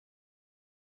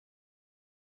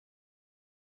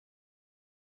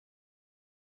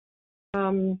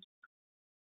Welcome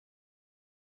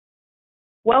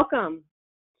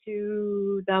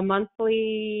to the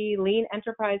monthly Lean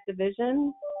Enterprise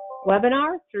Division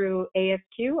webinar through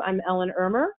ASQ. I'm Ellen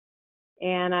Ermer,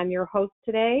 and I'm your host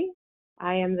today.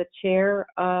 I am the chair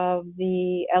of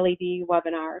the LED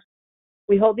webinars.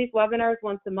 We hold these webinars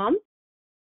once a month.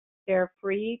 They're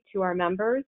free to our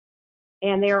members,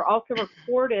 and they are also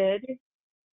recorded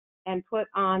and put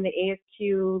on the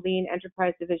ASQ Lean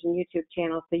Enterprise Division YouTube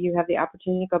channel, so you have the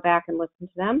opportunity to go back and listen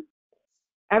to them.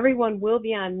 Everyone will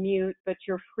be on mute, but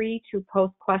you're free to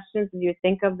post questions as you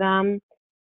think of them.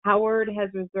 Howard has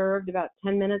reserved about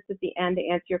 10 minutes at the end to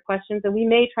answer your questions, and we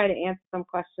may try to answer some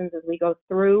questions as we go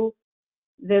through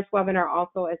this webinar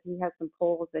also, as he has some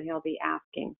polls that he'll be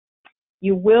asking.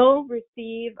 You will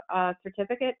receive a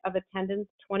certificate of attendance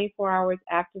 24 hours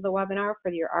after the webinar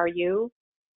for your RU,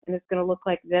 and it's going to look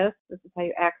like this. This is how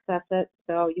you access it.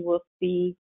 So you will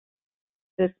see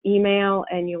this email,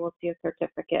 and you will see a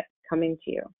certificate coming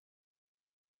to you.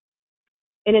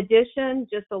 In addition,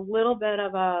 just a little bit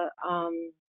of a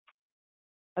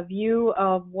view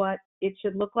of what it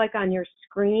should look like on your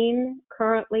screen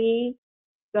currently,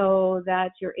 so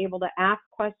that you're able to ask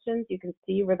questions. You can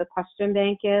see where the question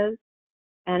bank is,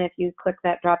 and if you click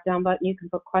that drop-down button, you can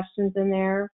put questions in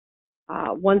there.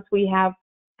 Once we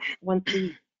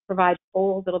provide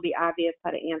polls, it'll be obvious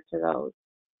how to answer those.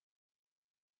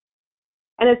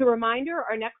 And as a reminder,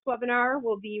 our next webinar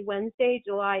will be Wednesday,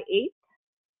 July 8th,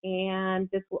 and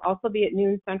this will also be at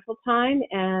noon Central Time,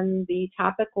 and the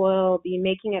topic will be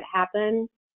making it happen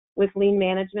with lean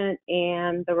management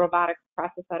and the robotics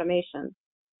process automation.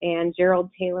 And Gerald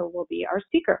Taylor will be our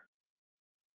speaker.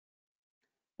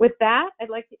 With that, I'd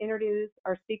like to introduce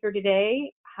our speaker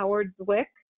today, Howard Zwick,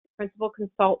 Principal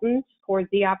Consultant for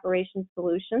Z Operations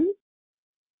Solutions.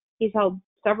 He's held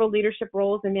several leadership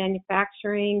roles in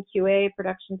manufacturing, QA,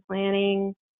 production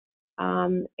planning,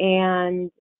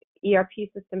 and ERP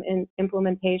system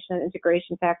implementation,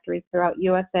 integration factories throughout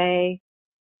USA,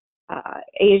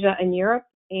 Asia, and Europe.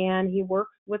 And he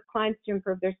works with clients to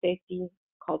improve their safety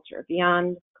culture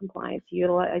beyond compliance. He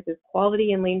utilizes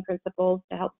quality and lean principles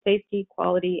to help safety,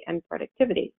 quality, and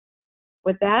productivity.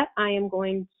 With that, I am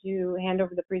going to hand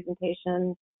over the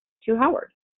presentation to Howard.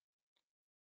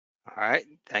 All right,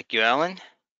 thank you, Ellen.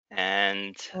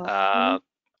 And I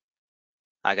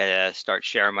gotta start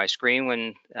sharing my screen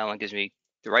when Ellen gives me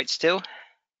the rights to.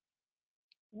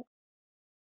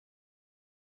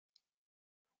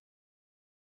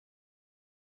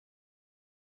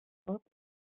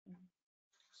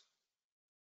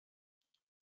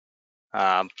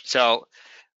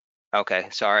 Okay,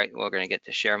 sorry, we're gonna get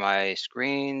to share my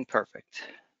screen. Perfect.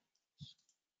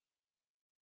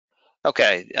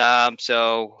 Okay,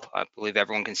 so I believe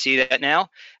everyone can see that now.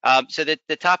 So the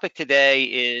topic today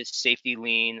is safety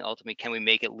lean. Ultimately, can we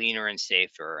make it leaner and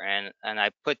safer? And I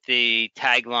put the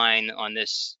tagline on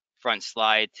this front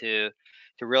slide to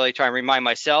really try and remind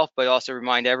myself, but also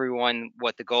remind everyone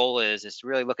what the goal is to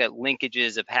really look at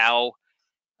linkages of how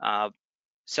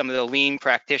some of the lean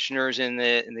practitioners in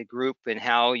the group and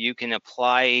how you can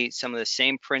apply some of the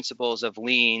same principles of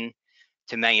lean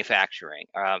to manufacturing,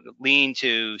 lean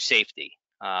to safety.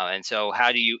 And so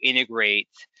how do you integrate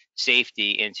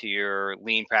safety into your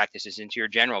lean practices, into your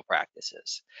general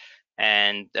practices?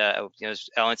 And as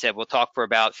Ellen said, we'll talk for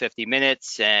about 50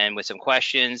 minutes and with some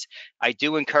questions. I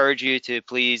do encourage you to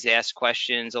please ask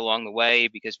questions along the way,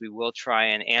 because we will try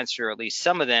and answer at least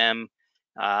some of them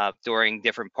during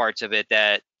different parts of it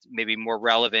that may be more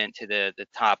relevant to the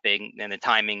topic and the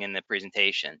timing in the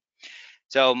presentation.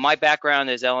 So my background,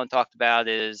 as Ellen talked about,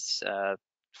 is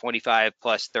 25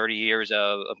 plus 30 years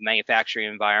of manufacturing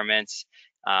environments,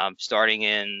 starting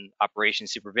in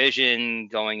operations supervision,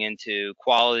 going into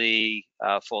quality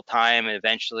full time, and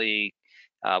eventually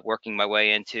working my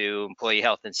way into employee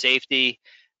health and safety,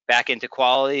 back into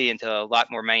quality, into a lot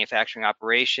more manufacturing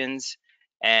operations.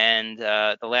 And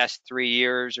the last 3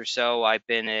 years or so, I've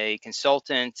been a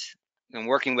consultant and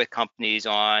working with companies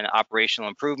on operational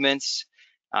improvements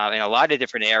in a lot of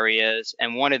different areas,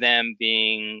 and one of them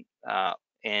being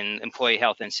in employee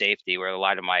health and safety, where a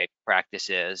lot of my practice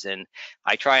is. And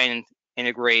I try and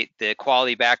integrate the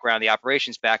quality background, the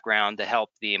operations background, to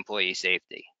help the employee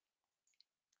safety.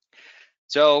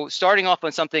 So starting off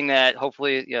on something that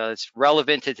hopefully is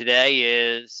relevant to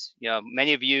today is,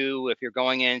 many of you, if you're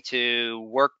going into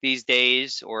work these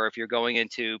days, or if you're going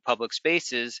into public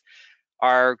spaces,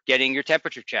 are getting your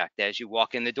temperature checked as you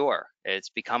walk in the door. It's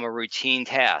become a routine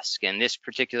task. And this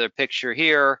particular picture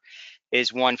here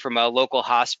is one from a local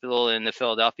hospital in the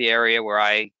Philadelphia area where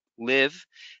I live.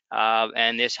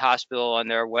 And this hospital, on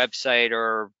their website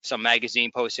or some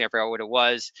magazine posting, I forgot what it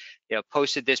was,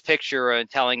 posted this picture and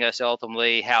telling us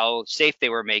ultimately how safe they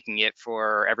were making it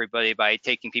for everybody by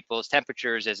taking people's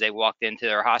temperatures as they walked into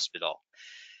their hospital.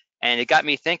 And it got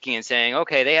me thinking and saying,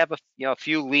 okay, they have a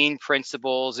few lean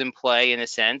principles in play in a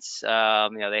sense.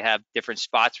 They have different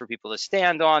spots for people to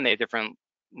stand on. They have different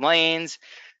lanes.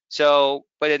 So,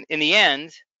 but in the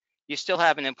end, you still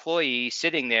have an employee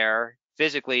sitting there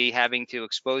physically having to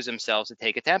expose themselves to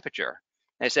take a temperature.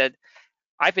 And I said,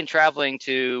 I've been traveling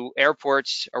to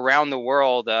airports around the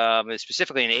world,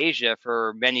 specifically in Asia,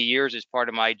 for many years as part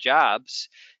of my jobs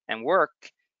and work.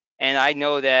 And I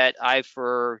know that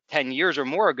for 10 years or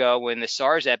more ago, when the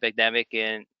SARS epidemic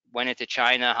went into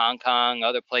China, Hong Kong,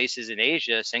 other places in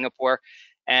Asia, Singapore,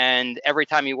 and every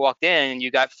time you walked in, you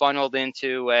got funneled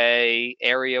into a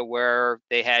area where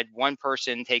they had one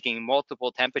person taking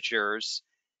multiple temperatures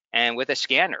and with a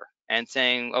scanner and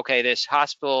saying, okay, this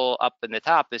hospital up in the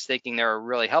top is thinking they're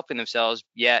really helping themselves,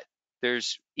 yet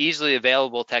there's easily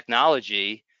available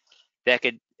technology that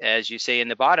could, as you say in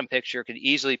the bottom picture, could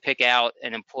easily pick out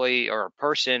an employee or a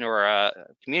person or a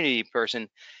community person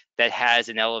that has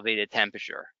an elevated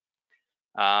temperature.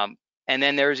 And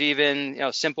then there's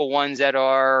even simple ones that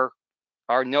are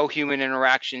no human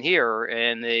interaction here,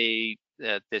 and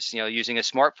using a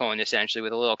smartphone essentially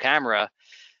with a little camera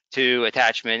to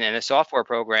attachment and a software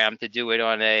program to do it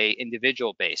on a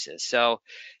individual basis. So,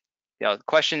 the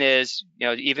question is,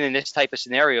 even in this type of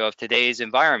scenario of today's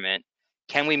environment,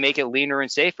 can we make it leaner and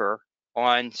safer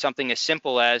on something as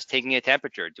simple as taking a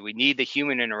temperature? Do we need the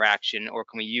human interaction, or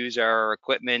can we use our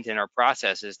equipment and our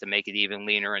processes to make it even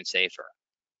leaner and safer?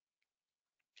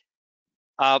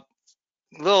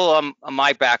 Little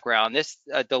my background, this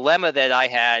dilemma that I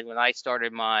had when I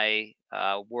started my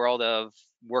world of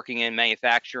working in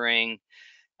manufacturing.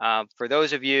 For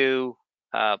those of you,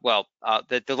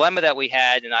 the dilemma that we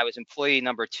had, and I was employee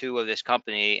number 2 of this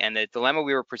company, and the dilemma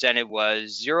we were presented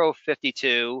was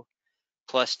 052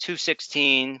 plus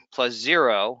 216 plus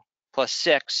 0 plus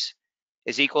 6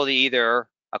 is equal to either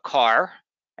a car,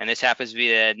 and this happens to be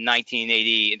the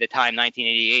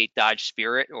 1988 Dodge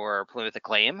Spirit or Plymouth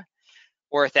Acclaim,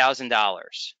 or $1,000.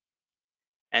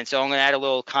 And so I'm going to add a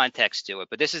little context to it.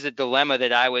 But this is a dilemma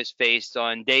that I was faced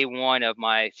on day 1 of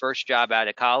my first job out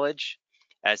of college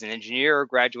as an engineer,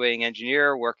 graduating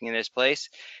engineer, working in this place.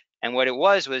 And what it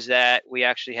was that we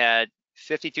actually had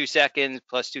 52 seconds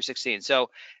plus 216. So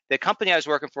the company I was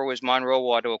working for was Monroe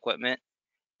Auto Equipment,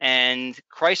 and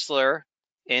Chrysler,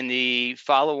 in the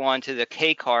follow-on to the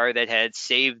K car that had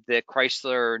saved the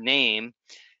Chrysler name,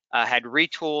 had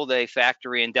retooled a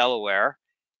factory in Delaware,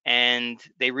 and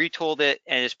they retooled it.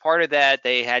 And as part of that,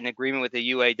 they had an agreement with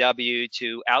the UAW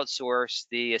to outsource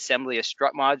the assembly of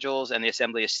strut modules and the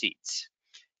assembly of seats.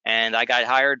 And I got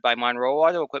hired by Monroe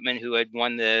Auto Equipment, who had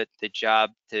won the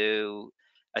job to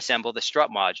assemble the strut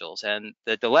modules. And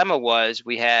the dilemma was,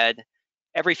 we had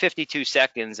every 52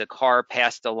 seconds, a car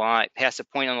passed a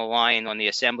point on the line on the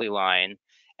assembly line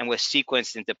and was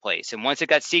sequenced into place. And once it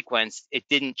got sequenced, it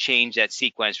didn't change that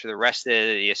sequence for the rest of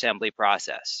the assembly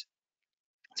process.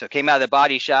 So it came out of the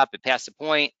body shop, it passed the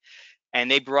point, and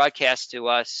they broadcast to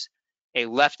us a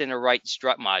left and a right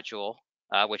strut module,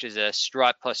 which is a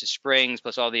strut plus the springs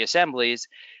plus all the assemblies.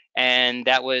 And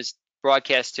that was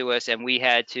broadcast to us, and we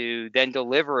had to then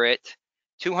deliver it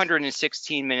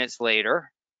 216 minutes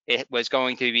later. It was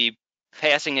going to be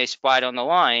passing a spot on the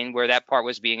line where that part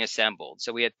was being assembled.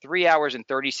 So we had 3 hours and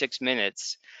 36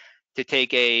 minutes to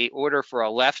take a order for a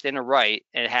left and a right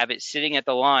and have it sitting at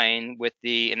the line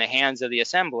in the hands of the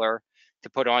assembler to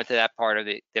put onto that part of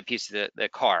the piece of the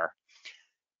car.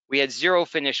 We had 0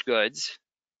 finished goods,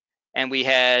 and we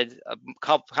had a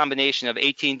combination of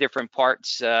 18 different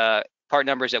parts, part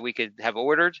numbers that we could have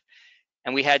ordered,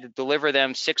 and we had to deliver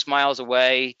them 6 miles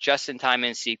away just in time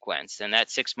in sequence. And that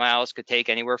 6 miles could take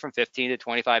anywhere from 15 to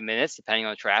 25 minutes, depending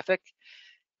on the traffic.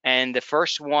 And the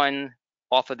first one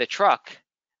off of the truck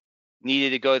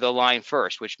needed to go to the line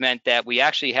first, which meant that we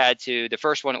actually the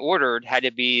first one ordered had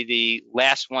to be the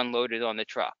last one loaded on the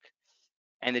truck.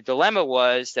 And the dilemma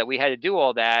was that we had to do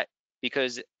all that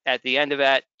because at the end of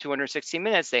that 216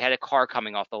 minutes, they had a car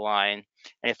coming off the line.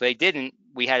 And if they didn't,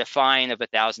 we had a fine of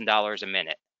 $1,000 a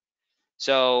minute.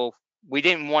 So we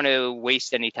didn't want to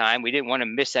waste any time. We didn't want to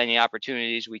miss any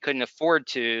opportunities. We couldn't afford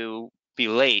to be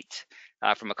late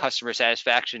from a customer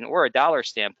satisfaction or a dollar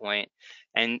standpoint.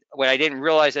 And what I didn't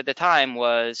realize at the time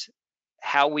was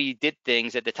how we did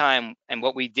things at the time and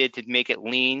what we did to make it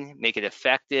lean, make it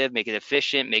effective, make it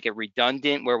efficient, make it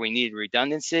redundant where we needed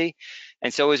redundancy.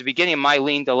 And so it was the beginning of my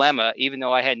lean dilemma, even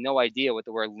though I had no idea what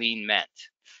the word lean meant.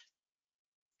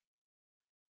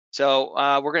 So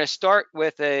we're going to start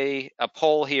with a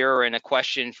poll here and a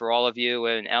question for all of you.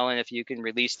 And Ellen, if you can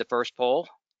release the first poll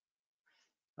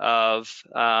of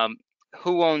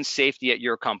who owns safety at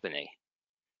your company.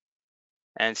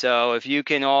 And so if you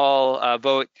can all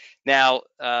vote now,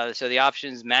 so the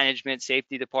options: management,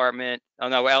 safety department. Oh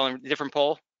no, Ellen, different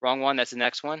poll, wrong one. That's the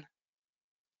next one. Can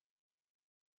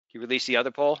you release the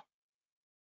other poll?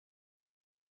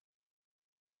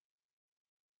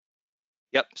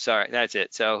 Yep, sorry, that's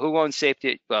it. So who owns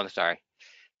safety? Well, sorry,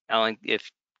 Ellen,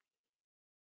 if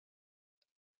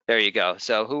there you go.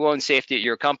 So who owns safety at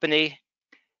your company?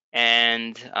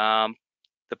 And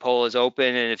the poll is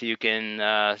open, and if you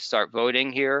can start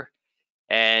voting here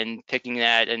and picking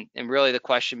that, and really the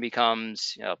question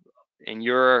becomes, in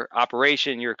your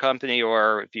operation, your company,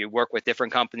 or if you work with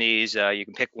different companies, you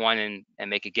can pick one and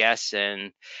make a guess,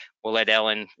 and we'll let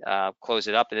Ellen close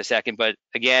it up in a second. But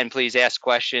again, please ask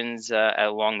questions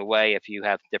along the way if you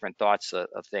have different thoughts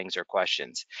of things or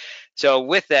questions. So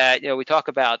with that, we talk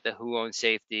about the who owns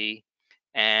safety,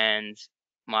 and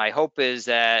my hope is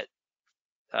that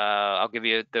I'll give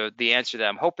you the answer that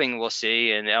I'm hoping we'll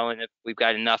see. And Ellen, if we've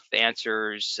got enough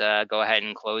answers, go ahead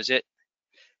and close it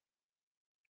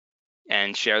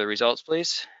and share the results,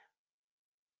 please.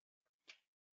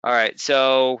 All right,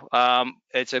 so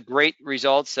it's a great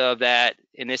results of that.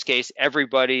 In this case,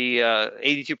 everybody,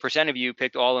 82% of you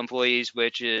picked all employees,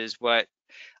 which is what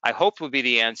I hoped would be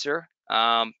the answer,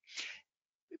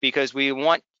 because we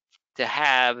want to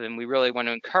have, and we really want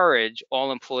to encourage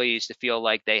all employees to feel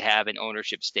like they have an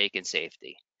ownership stake in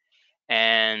safety.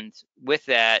 And with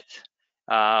that,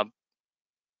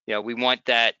 we want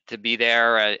that to be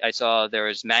there. I saw there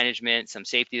was management, some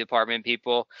safety department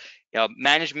people.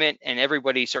 Management and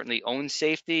everybody certainly owns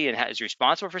safety and is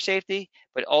responsible for safety,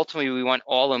 but ultimately we want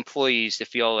all employees to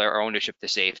feel their ownership to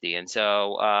safety. And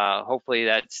so hopefully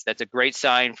that's a great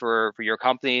sign for your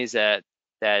companies that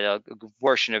a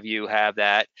portion of you have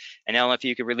that. And Ellen, if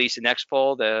you could release the next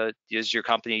poll, does your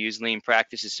company use lean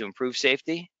practices to improve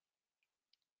safety?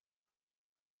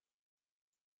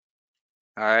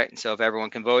 All right, so if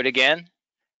everyone can vote again,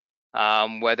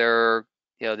 whether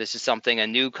this is something, a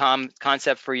new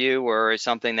concept for you, or is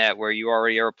something that where you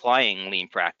already are applying lean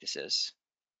practices.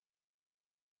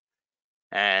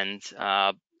 And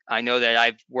I know that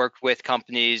I've worked with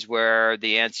companies where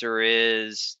the answer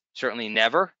is certainly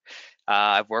never.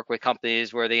 I've worked with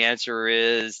companies where the answer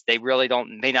is they really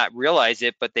may not realize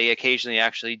it, but they occasionally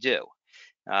actually do.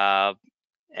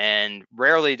 And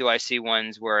rarely do I see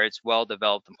ones where it's well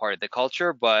developed and part of the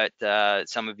culture, but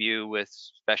some of you,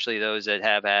 especially those that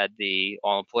have had the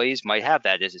all employees, might have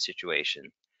that as a situation.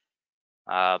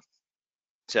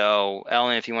 So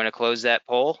Ellen, if you want to close that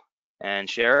poll and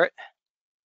share it.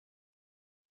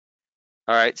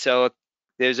 All right, so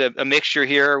there's a mixture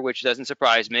here, which doesn't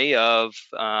surprise me, of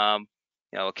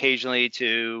occasionally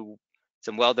to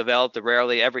some well developed, to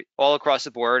rarely, all across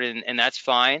the board, and that's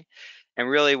fine. And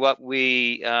really what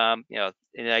we, in an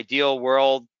ideal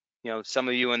world, some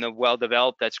of you in the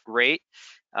well-developed, that's great.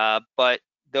 But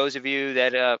those of you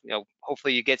that,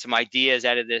 hopefully you get some ideas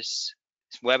out of this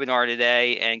webinar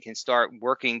today and can start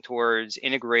working towards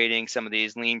integrating some of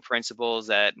these lean principles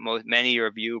that many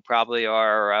of you probably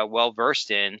are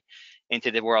well-versed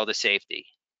into the world of safety.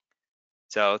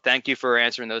 So thank you for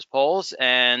answering those polls,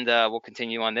 and we'll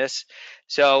continue on this.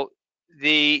 So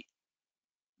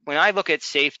when I look at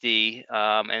safety,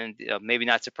 and maybe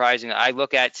not surprising, I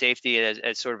look at safety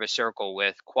as sort of a circle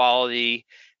with quality.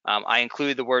 I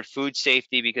include the word food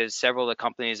safety because several of the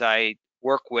companies I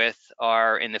work with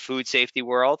are in the food safety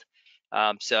world.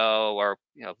 Or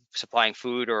supplying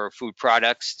food or food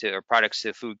products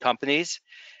to food companies.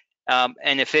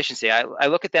 And efficiency, I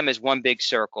look at them as one big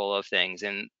circle of things,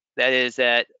 and that is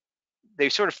that they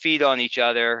sort of feed on each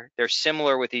other. They're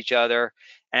similar with each other.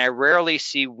 And I rarely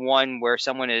see one where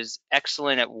someone is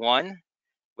excellent at one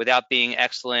without being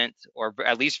excellent or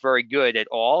at least very good at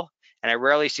all. And I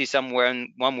rarely see one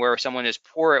where someone is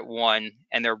poor at one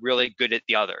and they're really good at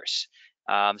the others.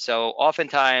 So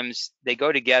oftentimes they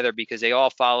go together because they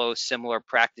all follow similar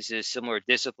practices, similar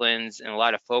disciplines, and a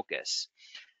lot of focus.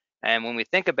 And when we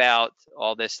think about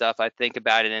all this stuff, I think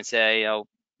about it and say,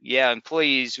 yeah,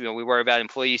 employees, we worry about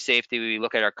employee safety. We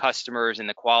look at our customers and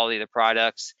the quality of the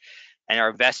products, and our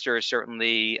investors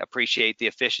certainly appreciate the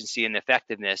efficiency and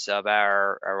effectiveness of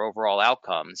our overall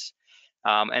outcomes.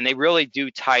 And they really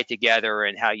do tie together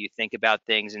in how you think about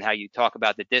things and how you talk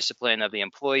about the discipline of the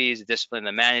employees, the discipline of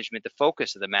the management, the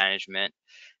focus of the management.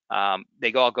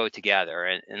 They all go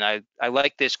together. And I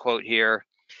like this quote here: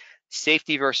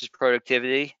 safety versus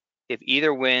productivity. If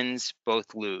either wins,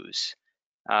 both lose.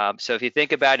 So if you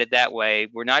think about it that way,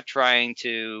 we're not trying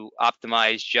to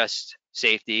optimize just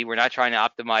safety. We're not trying to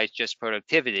optimize just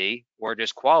productivity or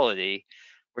just quality.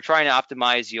 We're trying to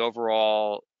optimize the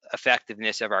overall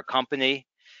effectiveness of our company,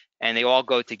 and they all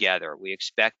go together. We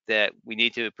expect that we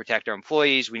need to protect our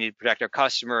employees, we need to protect our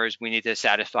customers, we need to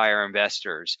satisfy our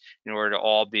investors in order to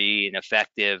all be an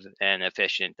effective and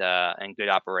efficient and good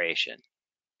operation.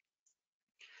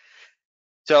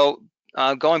 So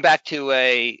going back to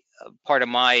a part of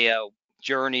my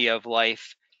journey of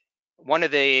life, one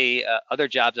of the other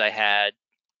jobs I had,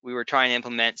 we were trying to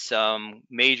implement some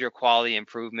major quality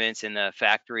improvements in the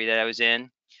factory that I was in,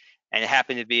 and it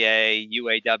happened to be a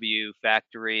UAW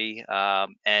factory.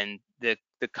 And the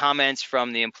comments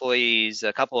from the employees,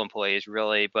 a couple employees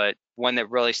really, but one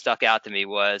that really stuck out to me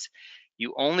was,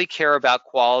 "You only care about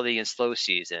quality in slow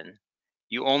season.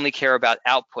 You only care about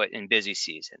output in busy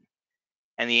season."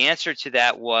 And the answer to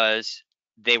that was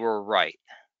they were right.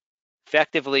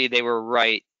 Effectively, they were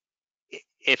right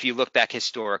if you look back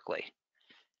historically.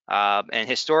 And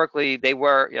historically, they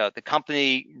were, the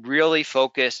company really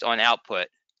focused on output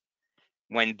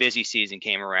when busy season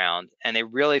came around, and they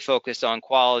really focused on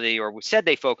quality, or said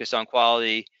they focused on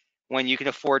quality when you can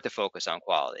afford to focus on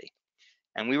quality.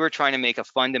 And we were trying to make a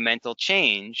fundamental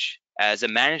change as a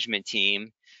management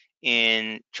team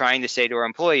in trying to say to our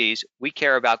employees, we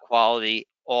care about quality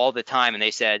all the time. And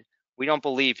they said, we don't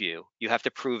believe you. You have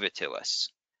to prove it to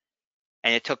us.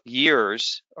 And it took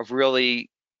years of really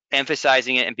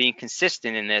emphasizing it and being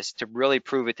consistent in this to really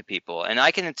prove it to people. And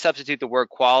I can substitute the word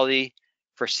quality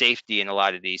for safety in a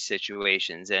lot of these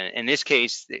situations. And in this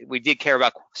case, we did care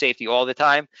about safety all the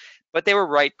time, but they were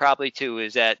right probably too,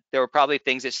 is that there were probably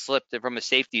things that slipped from a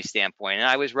safety standpoint. And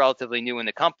I was relatively new in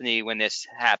the company when this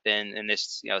happened, and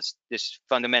this, this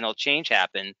fundamental change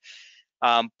happened.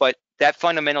 But that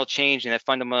fundamental change and that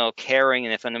fundamental caring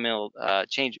and that fundamental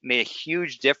change made a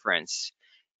huge difference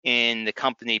in the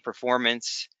company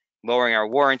performance, lowering our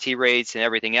warranty rates and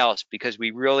everything else, because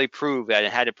we really proved that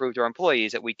and had to prove to our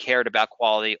employees that we cared about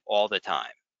quality all the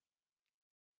time.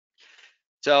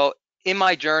 So in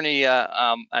my journey,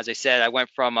 as I said, I went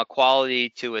from a quality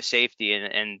to a safety,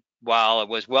 and while it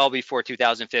was well before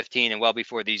 2015 and well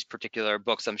before these particular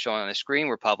books I'm showing on the screen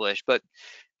were published, but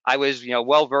I was,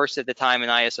 well versed at the time in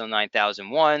ISO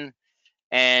 9001,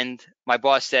 and my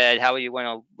boss said, "How do you want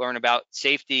to learn about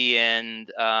safety?"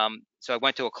 And so I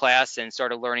went to a class and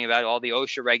started learning about all the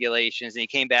OSHA regulations. And he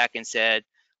came back and said,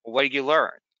 "Well, what did you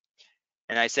learn?"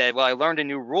 And I said, "Well, I learned a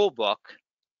new rule book,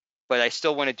 but I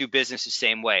still want to do business the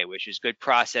same way, which is good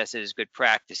processes, good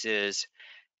practices."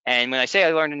 And when I say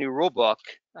I learned a new rule book,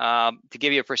 to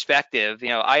give you a perspective,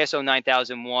 ISO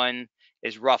 9001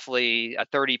 is roughly a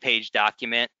 30-page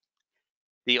document.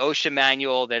 The OSHA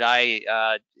manual that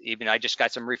I just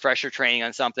got some refresher training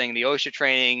on something. The OSHA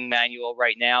training manual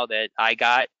right now that I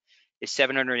got is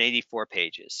 784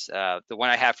 pages. The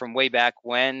one I have from way back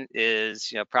when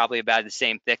is, probably about the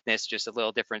same thickness, just a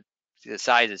little different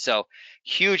sizes. So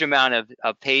huge amount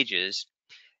of pages.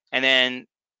 And then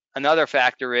another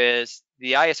factor is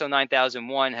the ISO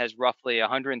 9001 has roughly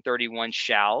 131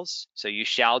 shalls. So you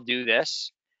shall do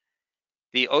this.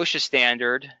 The OSHA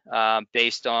standard,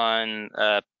 based on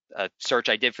a search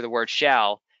I did for the word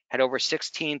shall, had over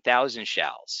 16,000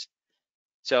 shalls.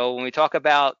 So when we talk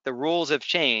about the rules have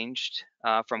changed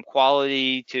from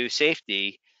quality to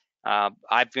safety,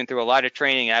 I've been through a lot of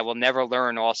training. I will never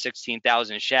learn all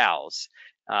 16,000 shalls.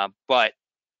 But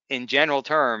in general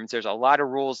terms, there's a lot of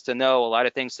rules to know, a lot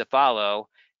of things to follow.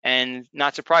 And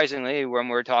not surprisingly, when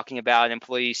we're talking about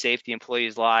employee safety,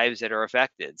 employees' lives that are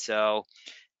affected. So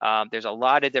there's a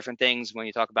lot of different things when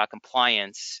you talk about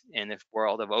compliance in the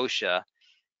world of OSHA,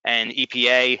 and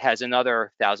EPA has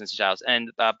another thousands of shalls. And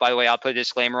by the way, I'll put a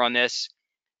disclaimer on this.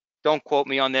 Don't quote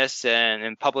me on this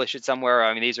and publish it somewhere.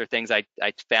 I mean, these are things I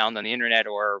found on the internet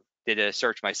or did a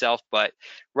search myself, but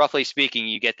roughly speaking,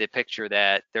 you get the picture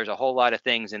that there's a whole lot of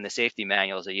things in the safety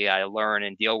manuals that you got to learn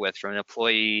and deal with from an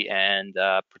employee and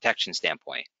protection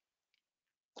standpoint.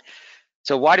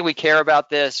 So why do we care about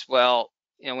this? Well,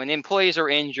 when employees are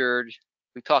injured,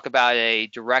 we talk about a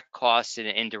direct cost and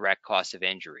an indirect cost of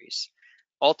injuries.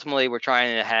 Ultimately, we're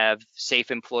trying to have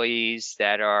safe employees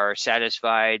that are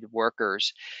satisfied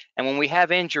workers. And when we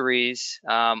have injuries,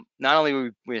 not only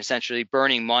are we essentially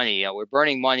burning money, we're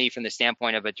burning money from the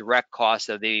standpoint of a direct cost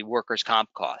of the workers' comp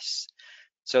costs.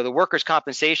 So the workers'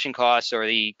 compensation costs, or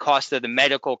the cost of the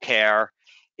medical care,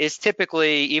 is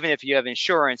typically, even if you have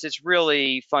insurance, it's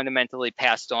really fundamentally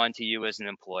passed on to you as an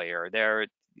employer.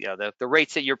 the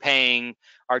rates that you're paying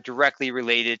are directly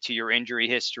related to your injury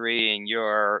history and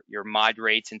your mod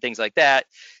rates and things like that.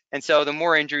 And so the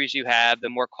more injuries you have, the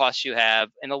more costs you have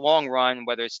in the long run,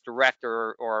 whether it's direct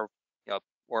or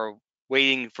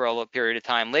waiting for a little period of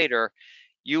time later,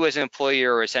 you as an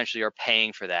employer essentially are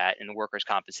paying for that in the workers'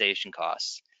 compensation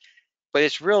costs. But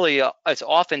it's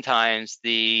oftentimes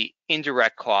the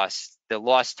indirect costs, the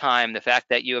lost time, the fact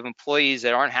that you have employees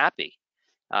that aren't happy.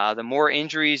 The more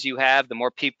injuries you have, the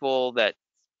more people that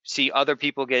see other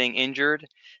people getting injured,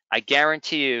 I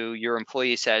guarantee you your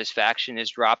employee satisfaction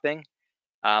is dropping.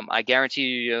 I guarantee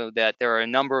you that there are a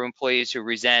number of employees who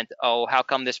resent, oh, how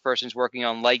come this person's working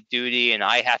on light duty and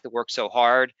I have to work so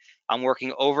hard? I'm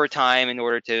working overtime in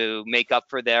order to make up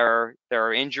for their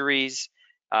injuries.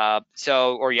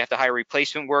 Or you have to hire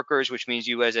replacement workers, which means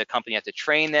you as a company have to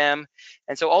train them.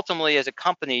 And so ultimately, as a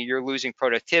company, you're losing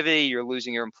productivity, you're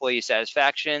losing your employee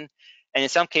satisfaction. And in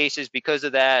some cases, because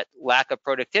of that lack of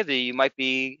productivity, you might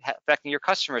be affecting your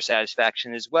customer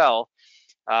satisfaction as well.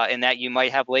 In that you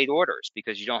might have late orders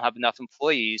because you don't have enough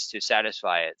employees to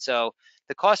satisfy it. So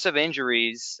the cost of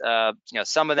injuries,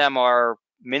 some of them are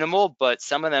minimal, but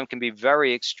some of them can be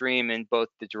very extreme in both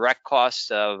the direct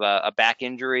costs of a back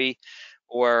injury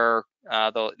or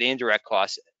the indirect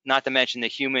costs, not to mention the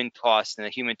human cost and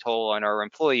the human toll on our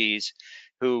employees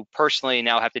who personally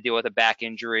now have to deal with a back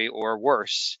injury or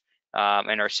worse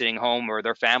and are sitting home or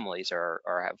their families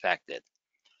are affected.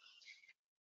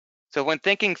 So when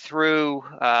thinking through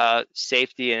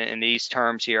safety in these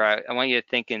terms here, I want you to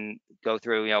think and go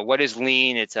through, what is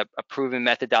lean? It's a proven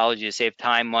methodology to save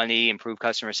time, money, improve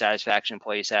customer satisfaction,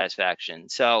 employee satisfaction.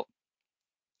 So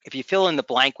if you fill in the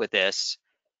blank with this,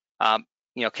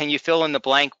 can you fill in the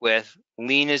blank with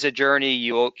lean is a journey,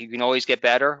 you can always get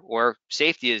better, or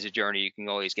safety is a journey, you can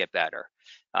always get better,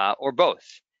 or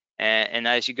both. And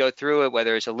as you go through it,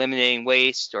 whether it's eliminating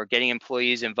waste or getting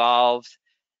employees involved,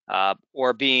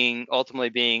 or ultimately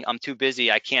being, I'm too busy,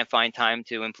 I can't find time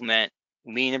to implement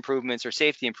lean improvements or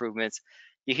safety improvements,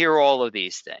 you hear all of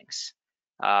these things.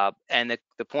 And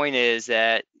the point is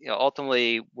that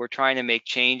ultimately we're trying to make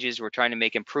changes, we're trying to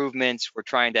make improvements, we're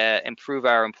trying to improve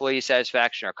our employee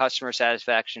satisfaction, our customer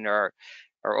satisfaction, our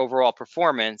overall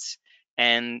performance.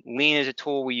 And lean is a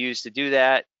tool we use to do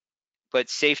that, but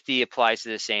safety applies to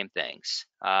the same things.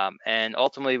 And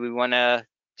ultimately we want to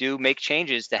make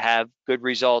changes to have good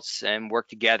results and work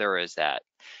together as that.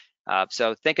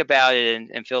 So think about it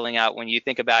and filling out, when you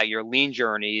think about your lean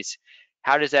journeys,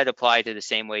 how does that apply to the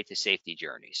same way to safety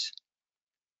journeys?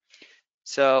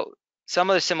 So some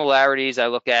of the similarities I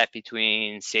look at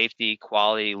between safety,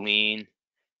 quality, lean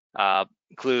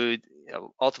include,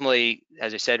 ultimately,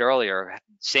 as I said earlier,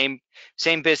 same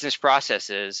business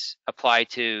processes apply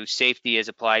to safety as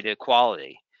apply to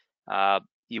quality.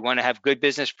 You want to have good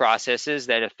business processes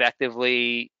that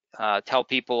effectively tell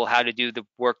people how to do the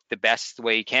work the best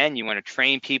way you can. You want to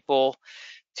train people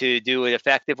to do it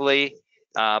effectively.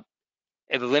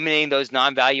 Eliminating those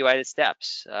non-value added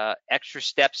steps. Extra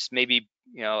steps, maybe,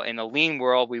 in the lean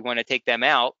world, we want to take them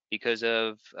out because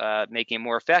of making it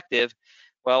more effective.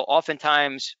 Well,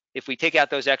 oftentimes, if we take out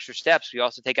those extra steps, we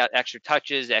also take out extra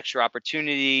touches, extra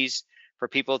opportunities for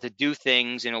people to do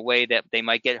things in a way that they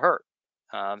might get hurt.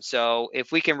 So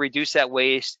if we can reduce that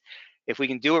waste, if we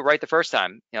can do it right the first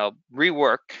time,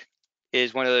 rework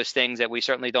is one of those things that we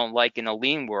certainly don't like in a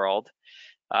lean world.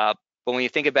 But when you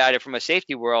think about it from a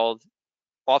safety world,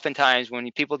 oftentimes when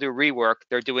people do rework,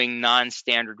 they're doing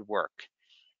non-standard work,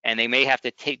 and they may have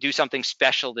to do something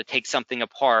special to take something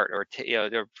apart, or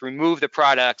to remove the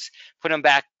products, put them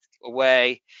back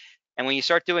away. And when you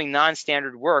start doing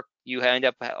non-standard work, you end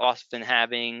up often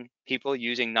having people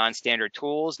using non-standard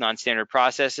tools, non-standard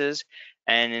processes,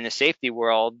 and in the safety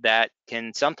world, that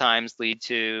can sometimes lead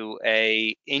to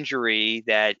a injury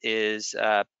that is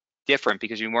different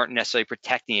because we weren't necessarily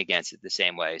protecting against it the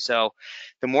same way. So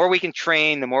the more we can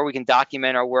train, the more we can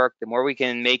document our work, the more we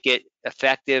can make it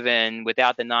effective and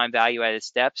without the non-value added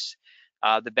steps,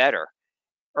 the better.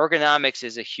 Ergonomics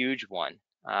is a huge one.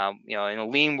 In a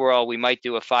lean world, we might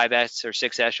do a 5S or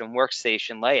 6S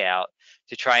workstation layout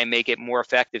to try and make it more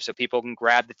effective so people can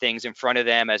grab the things in front of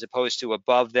them as opposed to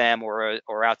above them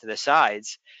or out to the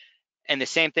sides. And the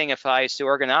same thing applies to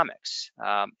ergonomics.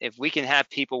 If we can have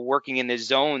people working in the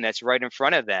zone that's right in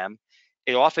front of them,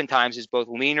 it oftentimes is both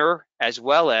leaner as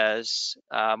well as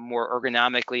more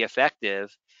ergonomically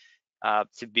effective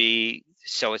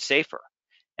so it's safer.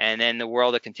 And then the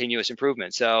world of continuous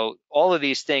improvement. So all of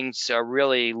these things are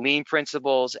really lean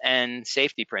principles and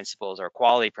safety principles or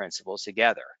quality principles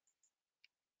together.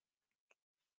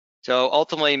 So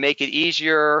ultimately make it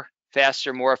easier,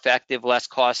 faster, more effective, less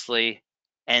costly,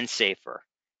 and safer.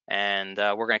 And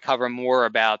we're going to cover more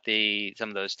about some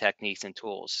of those techniques and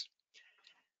tools.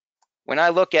 When I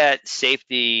look at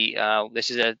safety,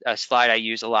 this is a slide I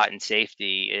use a lot in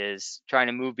safety, is trying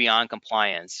to move beyond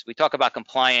compliance. We talk about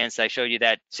compliance. I showed you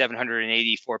that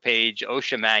 784-page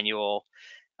OSHA manual.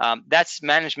 That's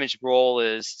management's role,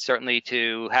 is certainly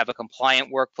to have a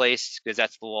compliant workplace, because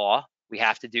that's the law. We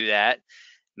have to do that.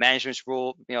 Management's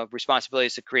role, responsibility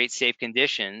is to create safe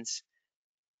conditions.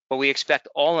 But we expect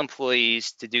all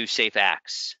employees to do safe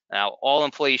acts. Now, all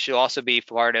employees should also be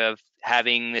part of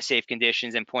having the safe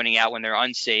conditions and pointing out when they're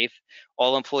unsafe.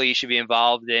 All employees should be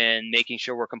involved in making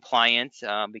sure we're compliant,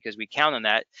 because we count on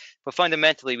that. But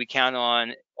fundamentally, we count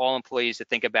on all employees to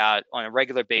think about, on a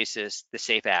regular basis, the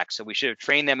safe acts. So we should have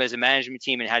trained them as a management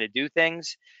team in how to do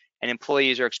things, and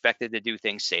employees are expected to do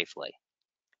things safely.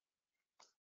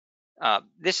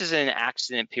 This is an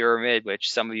accident pyramid,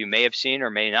 which some of you may have seen or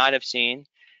may not have seen.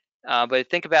 But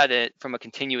think about it from a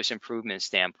continuous improvement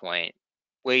standpoint.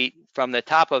 From the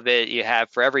top of it, you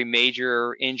have, for every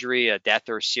major injury, a death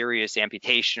or serious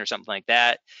amputation or something like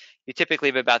that, you typically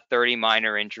have about 30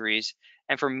 minor injuries.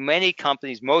 And for many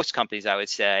companies, most companies, I would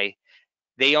say,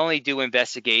 they only do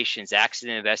investigations,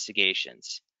 accident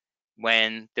investigations,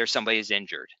 when somebody is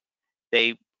injured.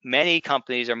 Many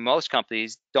companies, or most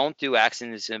companies, don't do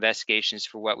accident investigations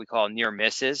for what we call near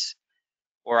misses,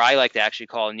 or I like to actually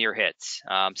call near hits.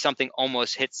 Something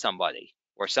almost hit somebody,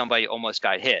 or somebody almost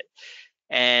got hit.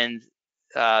 And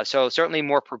so certainly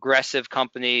more progressive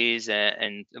companies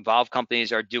and involved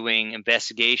companies are doing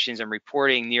investigations and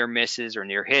reporting near misses or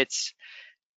near hits.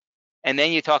 And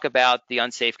then you talk about the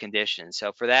unsafe conditions.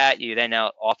 So for that, you then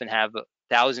often have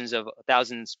thousands,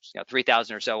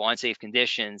 3,000 or so unsafe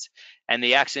conditions. And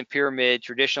the accident pyramid,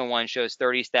 traditional one, shows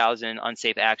 30,000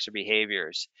 unsafe acts or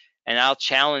behaviors. And I'll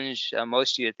challenge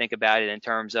most of you to think about it in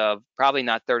terms of probably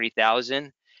not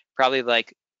 30,000, probably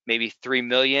like maybe 3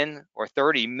 million or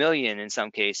 30 million in some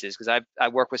cases, because I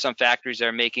work with some factories that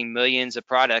are making millions of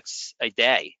products a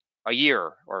day, a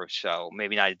year or so,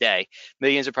 maybe not a day,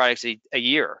 millions of products a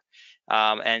year.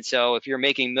 And so if you're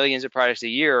making millions of products a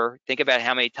year, think about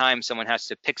how many times someone has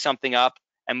to pick something up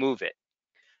and move it,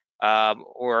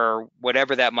 or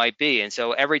whatever that might be. And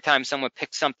so every time someone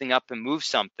picks something up and moves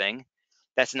something,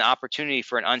 that's an opportunity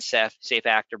for an unsafe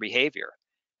act or behavior.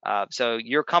 So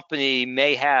your company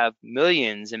may have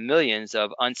millions and millions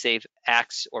of unsafe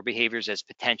acts or behaviors as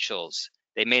potentials.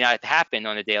 They may not happen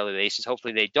on a daily basis.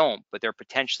 Hopefully they don't, but they're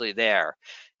potentially there.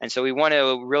 And so we want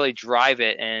to really drive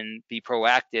it and be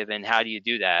proactive in how do you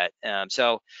do that.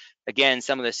 So again,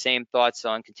 some of the same thoughts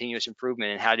on continuous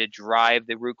improvement and how to drive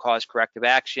the root cause corrective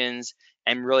actions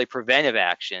and really preventive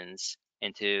actions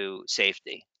into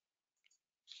safety.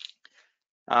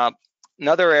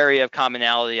 Another area of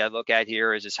commonality I look at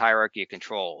here is this hierarchy of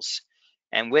controls.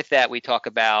 And with that, we talk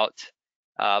about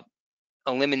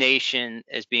elimination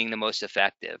as being the most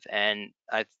effective. And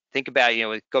I think about,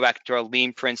 go back to our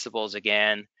lean principles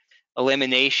again.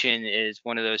 Elimination is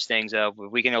one of those things of,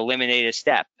 if we can eliminate a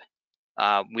step,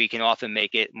 we can often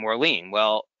make it more lean.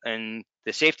 Well, in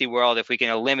the safety world, if we can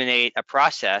eliminate a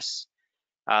process,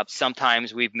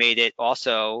 sometimes we've made it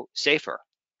also safer.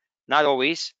 Not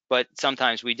always, but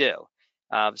sometimes we do.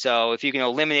 So if you can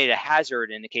eliminate a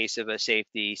hazard in the case of a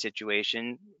safety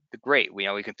situation, great.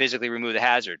 We can physically remove the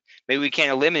hazard. Maybe we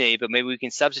can't eliminate it, but maybe we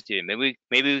can substitute it. Maybe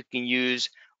we can use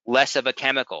less of a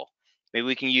chemical. Maybe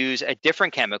we can use a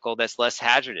different chemical that's less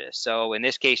hazardous. So in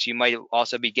this case, you might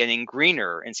also be getting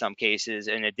greener in some cases,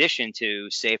 in addition to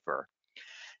safer.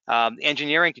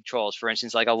 Engineering controls, for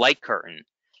instance, like a light curtain,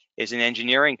 is an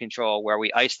engineering control where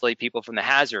we isolate people from the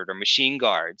hazard, or machine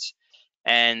guards.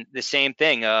 And the same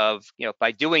thing of,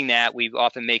 by doing that, we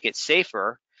often make it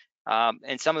safer.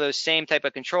 And some of those same type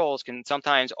of controls can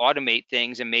sometimes automate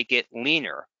things and make it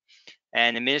leaner.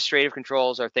 And administrative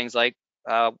controls are things like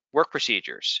work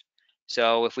procedures.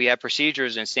 So if we have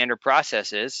procedures and standard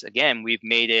processes, again, we've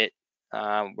made it,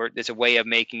 there's a way of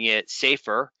making it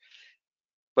safer,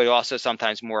 but also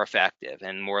sometimes more effective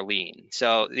and more lean.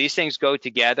 So these things go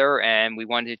together, and we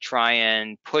want to try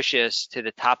and push us to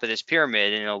the top of this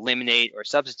pyramid and eliminate or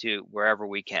substitute wherever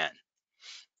we can.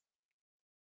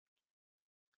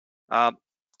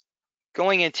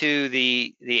 Going into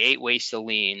the 8 wastes of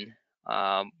lean,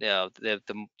 the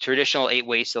traditional 8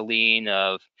 wastes of lean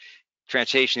of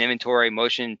transportation, inventory,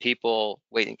 motion, people,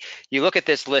 waiting. You look at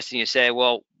this list and you say,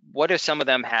 well, what do some of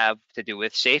them have to do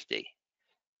with safety?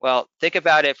 Well, think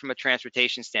about it from a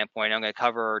transportation standpoint. I'm going to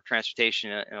cover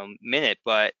transportation in a minute,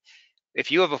 but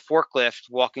if you have a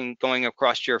forklift going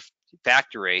across your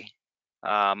factory,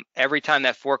 every time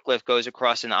that forklift goes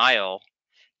across an aisle,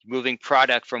 moving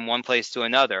product from one place to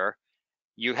another,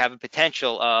 you have a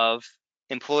potential of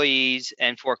employees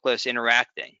and forklifts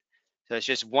interacting. So it's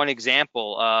just one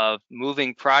example of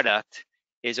moving product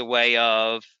is a way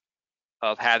of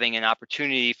having an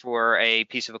opportunity for a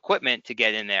piece of equipment to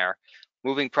get in there.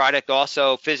 Moving product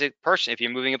also person, if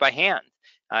you're moving it by hand.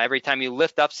 Every time you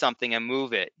lift up something and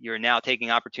move it, you're now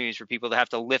taking opportunities for people to have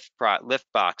to lift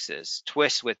boxes,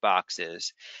 twist with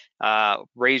boxes,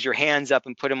 raise your hands up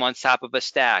and put them on top of a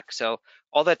stack. So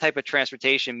all that type of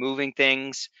transportation, moving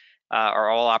things, are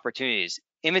all opportunities.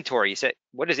 Inventory, you said,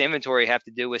 what does inventory have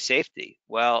to do with safety?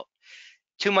 Well,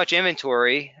 too much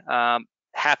inventory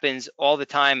happens all the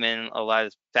time in a lot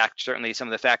of certainly some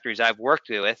of the factories I've worked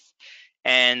with.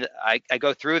 And I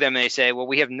go through them and they say, well,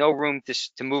 we have no room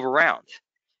to move around.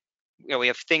 We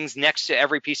have things next to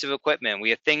every piece of equipment.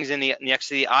 We have things next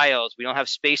to the aisles. We don't have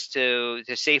space to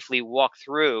safely walk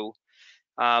through.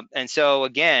 And so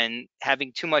again,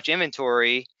 having too much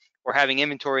inventory or having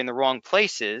inventory in the wrong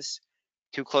places,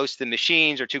 too close to the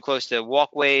machines or too close to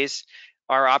walkways,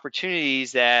 are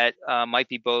opportunities that might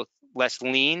be both less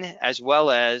lean as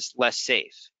well as less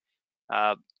safe.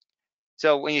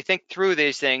 So when you think through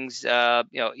these things,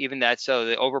 even that, so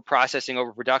the overprocessing,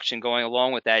 overproduction going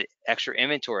along with that extra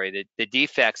inventory, the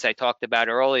defects I talked about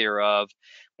earlier of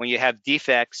when you have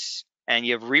defects and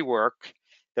you have rework,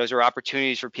 those are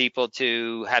opportunities for people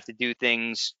to have to do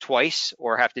things twice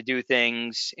or have to do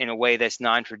things in a way that's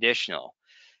non-traditional.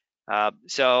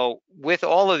 So with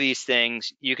all of these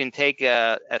things, you can take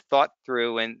a thought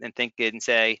through and think it and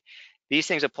say, these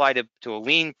things apply to a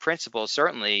lean principle,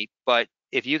 certainly, but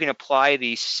if you can apply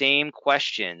these same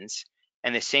questions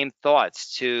and the same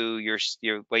thoughts to your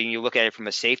when you look at it from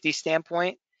a safety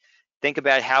standpoint, think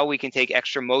about how we can take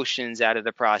extra motions out of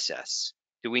the process.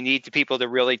 Do we need people to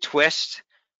really twist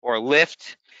or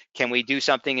lift? Can we do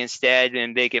something instead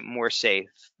and make it more safe?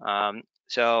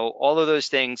 So all of those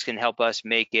things can help us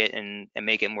make it and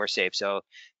make it more safe. So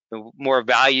the more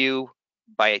value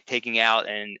by taking out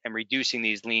and reducing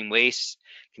these lean wastes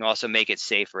can also make it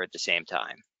safer at the same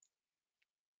time.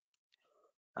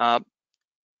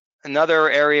 Another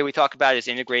area we talk about is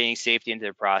integrating safety into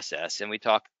the process, and we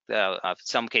talk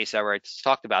some cases I already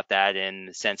talked about that in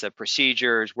the sense of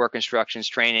procedures, work instructions,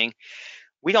 training.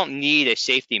 We don't need a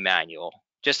safety manual,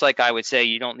 just like I would say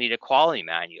you don't need a quality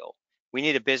manual. We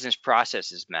need a business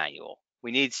processes manual.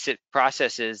 We need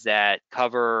processes that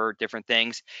cover different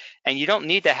things, and you don't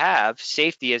need to have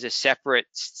safety as a separate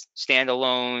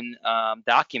standalone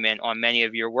document on many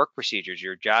of your work procedures,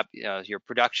 your job, your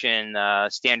production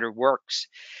standard works.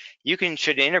 You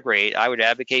should integrate. I would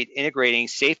advocate integrating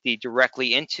safety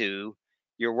directly into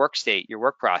your work state, your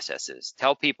work processes.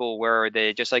 Tell people where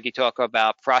just like you talk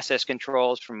about process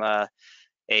controls from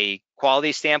a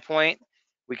quality standpoint,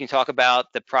 we can talk about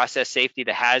the process safety,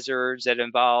 the hazards that are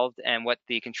involved, and what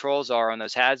the controls are on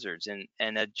those hazards.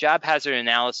 And a job hazard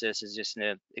analysis is just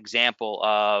an example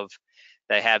of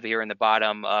that I have here in the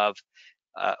bottom of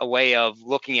a way of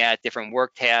looking at different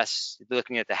work tasks,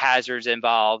 looking at the hazards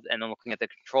involved, and then looking at the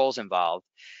controls involved.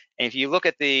 And if you look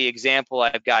at the example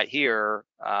I've got here,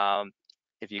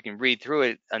 if you can read through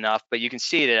it enough, but you can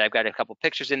see that I've got a couple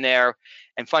pictures in there.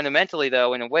 And fundamentally,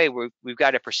 though, in a way, we've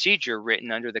got a procedure written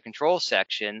under the control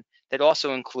section that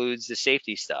also includes the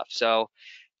safety stuff. So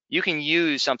you can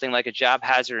use something like a job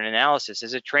hazard analysis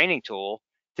as a training tool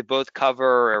to both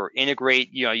cover or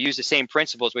integrate, use the same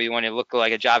principles where you want to look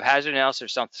like a job hazard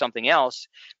analysis or something else,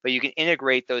 but you can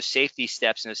integrate those safety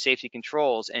steps and those safety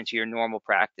controls into your normal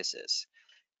practices.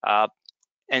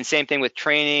 And same thing with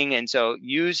training. And so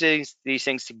using these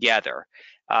things together.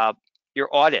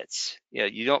 Your audits,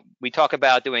 we talk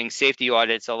about doing safety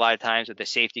audits a lot of times with the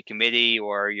safety committee,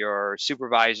 or your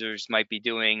supervisors might be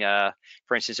doing,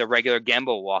 for instance, a regular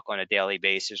Gemba walk on a daily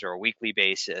basis or a weekly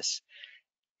basis.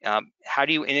 How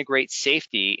do you integrate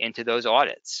safety into those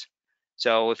audits?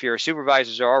 So if your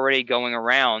supervisors are already going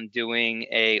around doing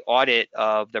a audit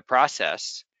of the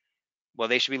process, well,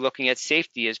 they should be looking at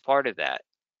safety as part of that.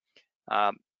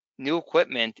 New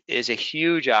equipment is a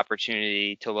huge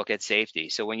opportunity to look at safety.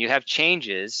 So when you have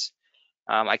changes,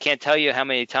 I can't tell you how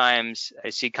many times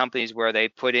I see companies where they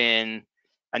put in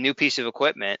a new piece of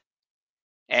equipment,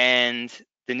 and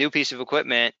the new piece of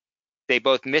equipment, they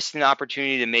both missed an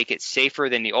opportunity to make it safer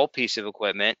than the old piece of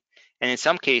equipment. And in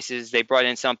some cases, they brought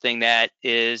in something that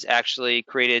is actually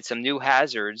created some new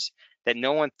hazards that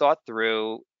no one thought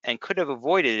through and could have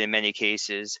avoided in many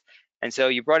cases. And so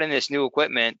you brought in this new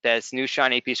equipment, that's new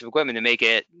shiny piece of equipment, to make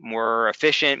it more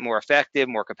efficient, more effective,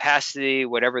 more capacity,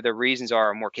 whatever the reasons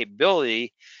are, more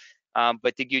capability.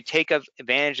 But did you take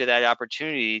advantage of that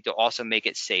opportunity to also make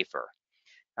it safer?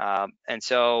 And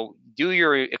so do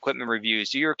your equipment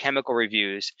reviews, do your chemical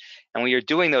reviews. And when you're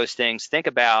doing those things, think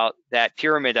about that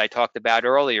pyramid I talked about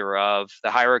earlier of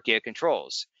the hierarchy of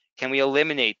controls. Can we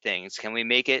eliminate things? Can we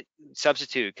make it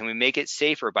substitute? Can we make it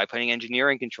safer by putting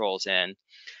engineering controls in?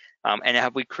 And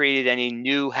have we created any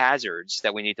new hazards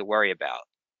that we need to worry about?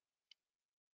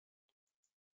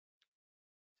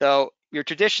 So your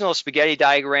traditional spaghetti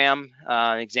diagram,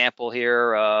 an example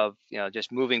here of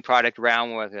just moving product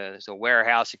around with a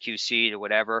warehouse, a QC, or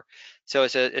whatever. So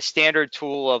it's a standard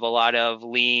tool of a lot of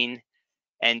lean,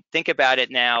 and think about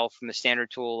it now from the standard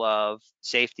tool of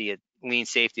safety, lean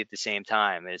safety at the same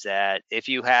time. Is that if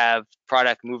you have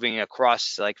product moving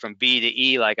across like from B to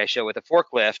E, like I show with a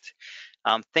forklift,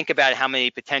 think about how many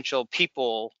potential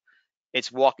people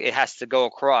it has to go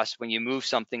across when you move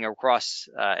something across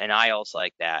an aisles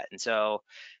like that. And so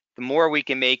the more we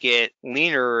can make it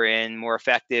leaner and more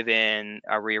effective in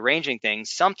rearranging things,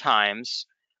 sometimes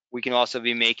we can also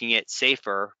be making it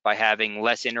safer by having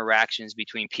less interactions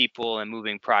between people and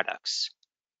moving products.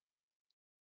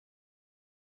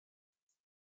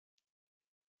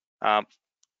 Um,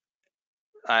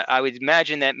 I would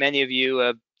imagine that many of you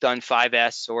have done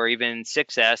 5S or even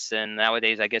 6S, and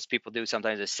nowadays I guess people do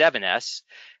sometimes a 7S.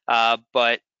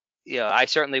 But I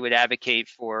certainly would advocate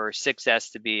for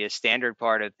 6S to be a standard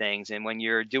part of things. And when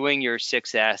you're doing your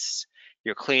 6S,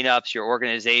 your cleanups, your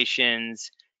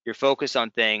organizations, your focus on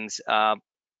things,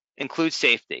 include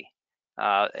safety.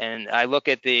 And I look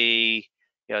at the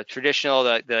traditional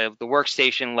the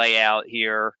workstation layout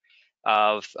here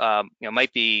of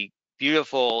might be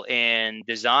beautiful in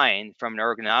design from an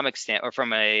ergonomic stand or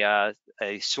from a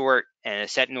sort and a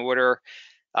set in order.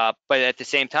 But at the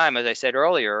same time, as I said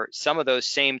earlier, some of those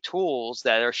same tools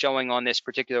that are showing on this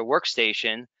particular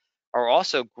workstation are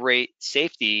also great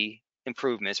safety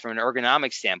improvements from an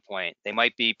ergonomic standpoint. They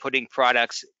might be putting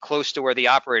products close to where the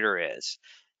operator is,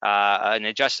 an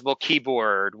adjustable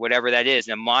keyboard, whatever that is,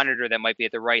 and a monitor that might be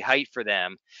at the right height for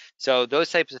them. So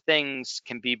those types of things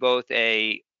can be both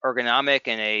a ergonomic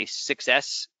and a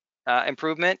success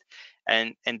improvement,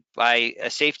 and by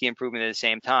a safety improvement at the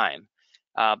same time.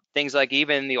 Things like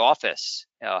even the office,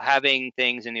 having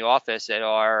things in the office that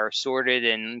are sorted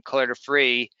and clutter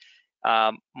free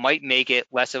might make it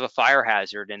less of a fire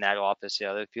hazard in that office.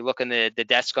 If you look in the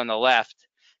desk on the left,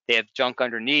 they have junk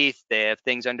underneath, they have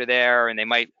things under there, and they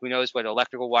might, who knows what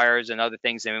electrical wires and other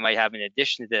things they might have in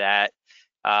addition to that.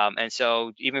 And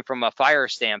so even from a fire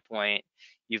standpoint,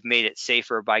 you've made it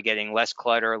safer by getting less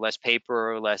clutter, less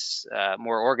paper, less,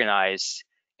 more organized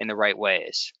in the right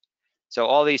ways. So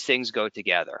all these things go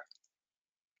together.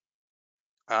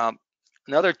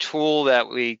 Another tool that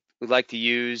we like to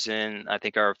use and I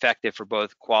think are effective for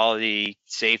both quality,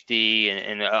 safety,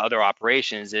 and other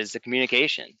operations is the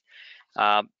communication.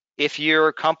 If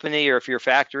your company or if your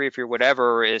factory, if your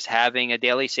whatever is having a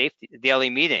daily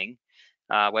meeting,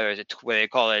 whether they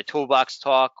call it a toolbox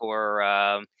talk or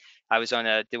I was doing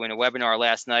a webinar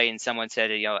last night and someone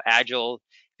said, Agile,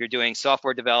 if you're doing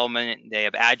software development, they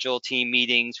have Agile team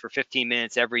meetings for 15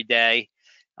 minutes every day.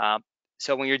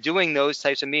 So when you're doing those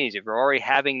types of meetings, if you're already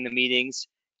having the meetings,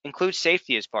 include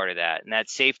safety as part of that. And that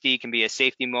safety can be a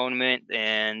safety moment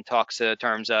and talks in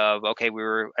terms of, okay,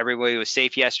 everybody was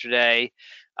safe yesterday.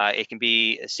 It can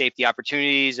be safety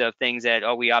opportunities of things that,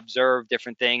 we observed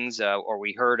different things, or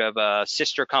we heard of a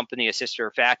sister company, a sister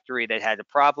factory that had a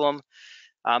problem.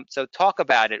 So talk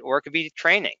about it, or it could be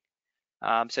training.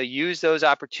 So use those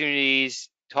opportunities,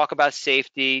 talk about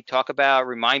safety,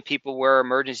 remind people where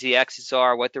emergency exits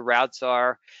are, what the routes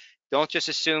are. Don't just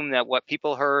assume that what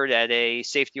people heard at a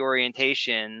safety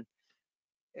orientation,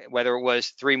 whether it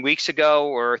was 3 weeks ago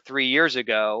or 3 years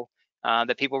ago,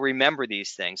 that people remember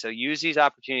these things. So use these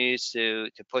opportunities to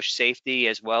push safety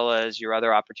as well as your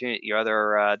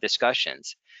other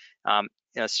discussions.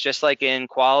 It's just like in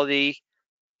quality.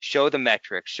 Show the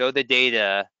metrics, show the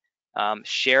data,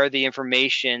 share the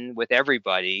information with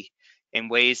everybody in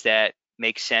ways that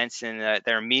make sense and that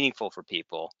are meaningful for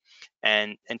people,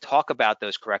 and talk about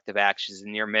those corrective actions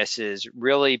and near misses.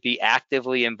 Really be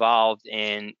actively involved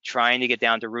in trying to get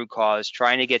down to root cause,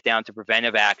 trying to get down to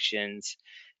preventive actions,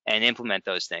 and implement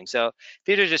those things. So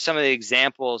these are just some of the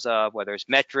examples of whether it's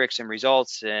metrics and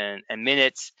results and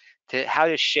minutes, to how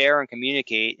to share and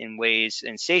communicate in ways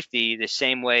in safety the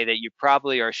same way that you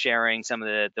probably are sharing some of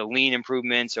the lean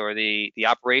improvements or the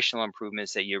operational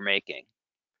improvements that you're making.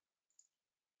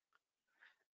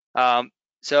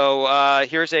 So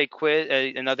here's a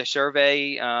quiz, another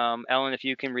survey. Ellen, if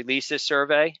you can release this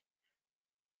survey.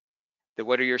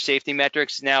 What are your safety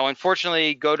metrics? Now,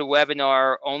 unfortunately,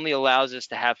 GoToWebinar only allows us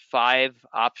to have 5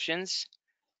 options.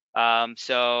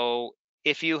 So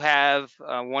if you have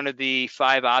one of the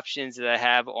 5 options that I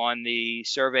have on the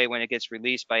survey when it gets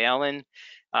released by Ellen,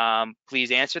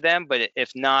 please answer them. But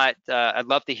if not, I'd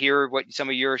love to hear what some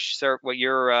of your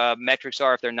metrics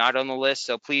are if they're not on the list.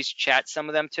 So please chat some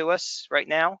of them to us right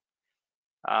now,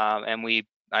 and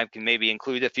I can maybe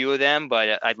include a few of them,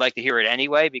 but I'd like to hear it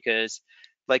anyway because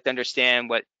I'd like to understand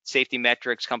what safety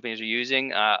metrics companies are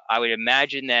using. I would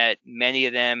imagine that many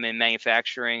of them in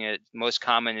manufacturing, most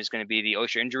common is going to be the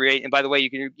OSHA injury rate. And by the way,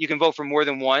 you can vote for more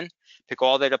than one. Pick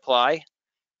all that apply.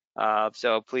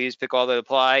 So please pick all that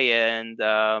apply. And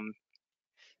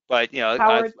but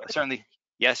Howard, certainly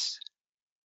yes.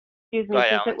 excuse Go me,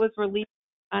 ahead, since Alan. it was released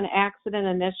on accident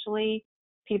initially,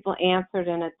 people answered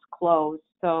and it's closed.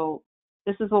 So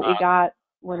this is what we got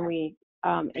when we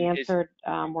answered.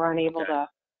 We're unable Okay. to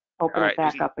All open it right.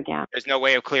 back up again. There's no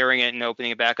way of clearing it and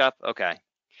opening it back up. Okay. All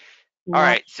No.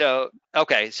 right. So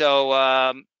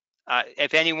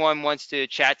if anyone wants to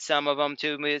chat some of them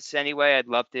to me anyway, I'd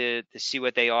love to see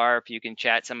what they are. If you can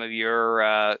chat some of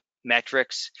your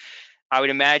metrics, I would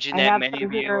imagine I that have many some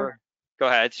of you here. are. Go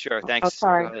ahead. Sure. Oh, Thanks. Go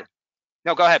sorry. ahead.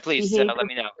 No, go ahead, please. Let Behavior,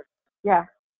 me know. yeah.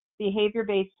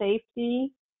 Behavior-based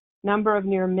safety, number of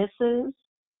near misses,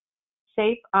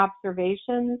 safe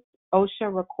observations,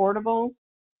 OSHA recordables,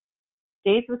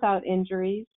 days without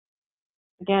injuries.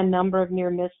 Again, number of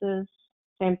near misses,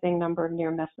 same thing, number of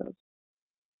near misses.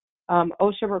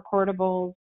 OSHA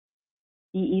recordables,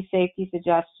 EE safety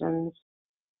suggestions,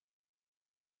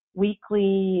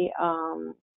 weekly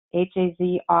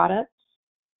HAZ audits.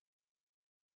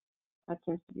 That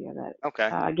seems to be it. Okay.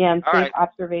 Again, All safe right.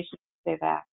 observation, safe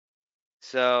act.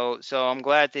 So I'm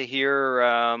glad to hear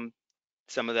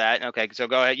some of that. Okay. So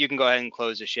go ahead. You can go ahead and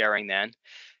close the sharing then.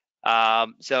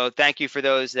 So thank you for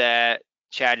those that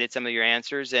chatted some of your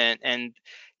answers, and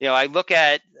I look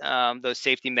at those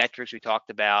safety metrics we talked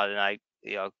about, and I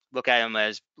look at them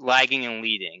as lagging and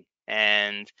leading,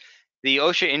 and the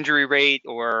OSHA injury rate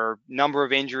or number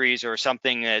of injuries or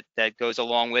something that goes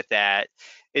along with that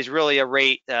is really a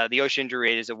rate. The OSHA injury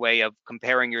rate is a way of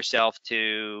comparing yourself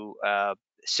to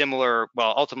similar,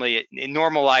 well, ultimately it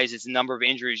normalizes the number of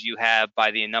injuries you have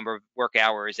by the number of work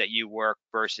hours that you work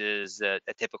versus a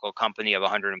typical company of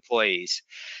 100 employees.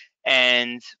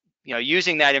 And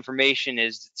using that information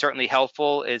is certainly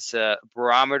helpful. It's a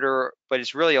barometer, but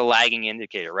it's really a lagging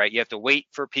indicator, right? You have to wait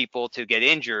for people to get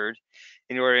injured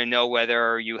in order to know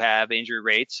whether you have injury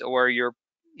rates or you've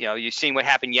seen what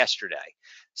happened yesterday.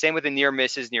 Same with the near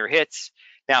misses, near hits.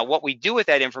 Now, what we do with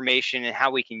that information and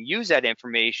how we can use that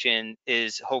information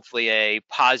is hopefully a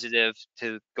positive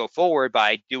to go forward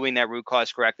by doing that root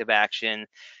cause corrective action,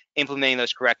 implementing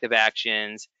those corrective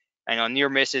actions, and on near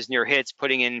misses, near hits,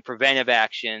 putting in preventive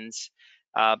actions.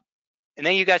 And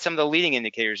then you got some of the leading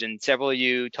indicators, and several of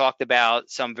you talked about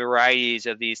some varieties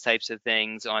of these types of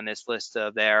things on this list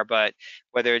there, but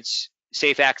whether it's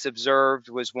safe acts observed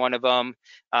was one of them.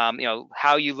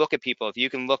 How you look at people. If you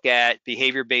can look at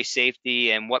behavior-based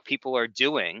safety and what people are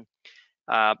doing,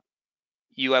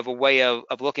 you have a way of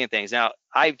looking at things. Now,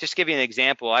 I just give you an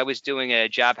example. I was doing a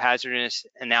job hazardness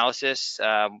analysis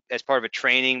as part of a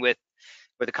training with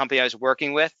the company I was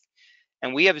working with.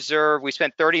 And we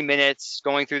spent 30 minutes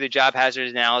going through the job hazard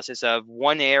analysis of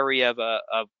one area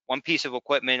of one piece of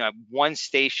equipment, of one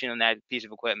station on that piece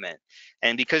of equipment.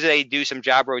 And because they do some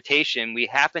job rotation, we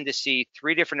happened to see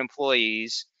 3 different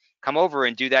employees come over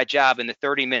and do that job in the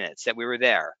 30 minutes that we were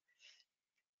there.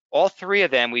 All 3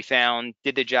 of them we found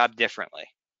did the job differently.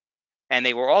 And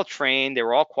they were all trained, they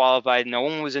were all qualified, no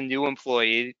one was a new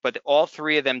employee, but all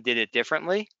 3 of them did it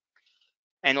differently.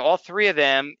 And all 3 of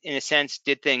them, in a sense,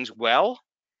 did things well.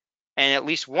 And at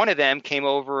least one of them came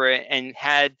over and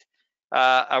had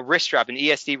a wrist strap, an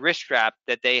ESD wrist strap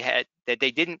that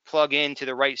they didn't plug into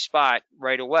the right spot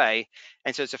right away.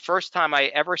 And so it's the first time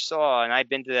I ever saw, and I've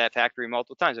been to that factory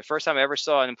multiple times, the first time I ever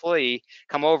saw an employee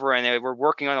come over and they were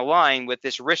working on a line with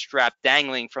this wrist strap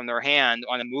dangling from their hand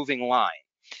on a moving line.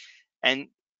 And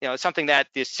it's something that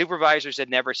the supervisors had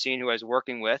never seen who I was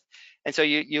working with. And so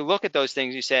you look at those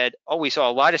things, you said, oh, we saw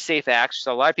a lot of safe acts,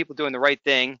 so a lot of people doing the right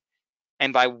thing.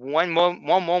 And by one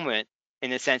moment,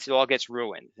 in a sense, it all gets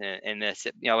ruined. And this,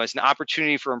 it's an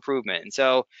opportunity for improvement. And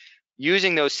so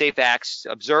using those safe acts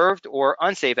observed or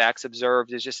unsafe acts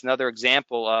observed is just another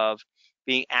example of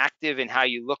being active in how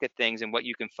you look at things and what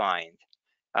you can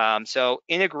find. So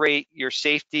integrate your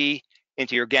safety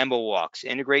into your Gemba walks,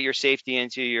 integrate your safety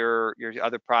into your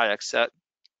other products.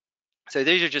 So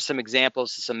these are just some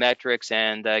examples, some metrics.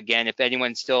 And again, if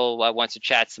anyone still wants to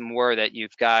chat some more that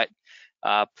you've got,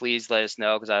 please let us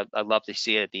know because I'd love to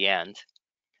see it at the end.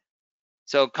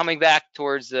 So coming back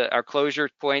towards our closure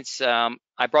points, I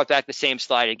brought back the same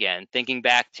slide again, thinking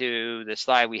back to the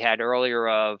slide we had earlier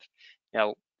of,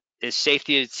 is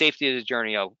safety is a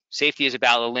journey. Safety is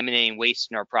about eliminating waste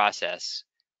in our process,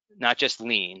 not just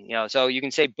lean. So you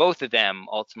can say both of them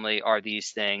ultimately are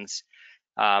these things,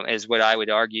 is what I would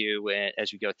argue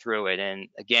as we go through it. And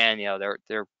again,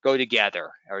 they're go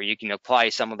together, or you can apply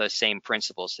some of those same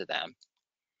principles to them.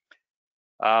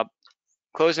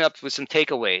 Closing up with some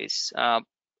takeaways.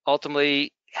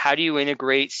 Ultimately, how do you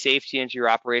integrate safety into your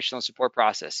operational support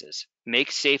processes?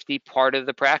 Make safety part of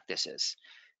the practices.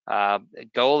 The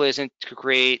goal isn't to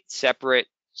create separate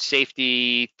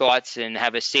safety thoughts and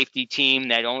have a safety team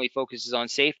that only focuses on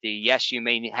safety. Yes, you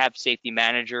may have safety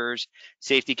managers,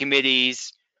 safety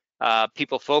committees,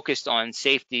 people focused on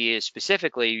safety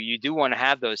specifically. You do want to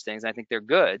have those things. I think they're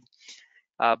good.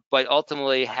 But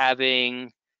ultimately,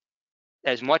 having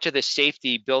as much of the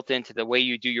safety built into the way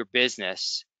you do your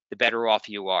business, the better off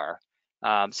you are.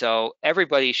 So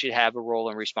everybody should have a role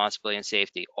and responsibility in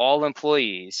safety. All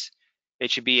employees, it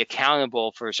should be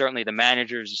accountable for certainly the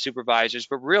managers, the supervisors,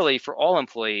 but really for all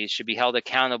employees should be held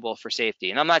accountable for safety.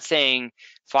 And I'm not saying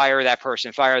fire that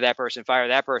person, fire that person, fire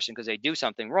that person because they do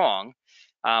something wrong.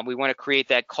 We want to create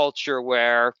that culture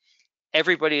where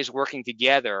everybody is working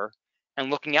together and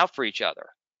looking out for each other.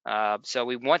 So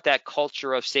we want that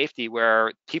culture of safety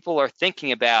where people are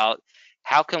thinking about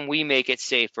how can we make it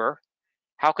safer?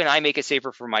 How can I make it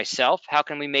safer for myself? How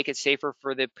can we make it safer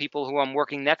for the people who I'm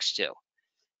working next to?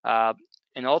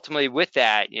 And ultimately with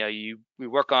that, we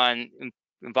work on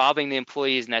involving the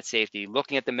employees in that safety,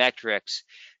 looking at the metrics.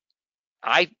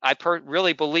 I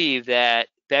really believe that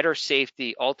better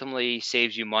safety ultimately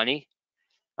saves you money.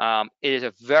 It is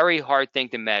a very hard thing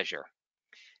to measure,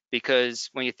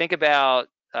 because when you think about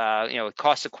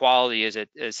cost of quality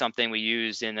is something we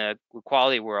use in the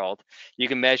quality world. You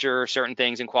can measure certain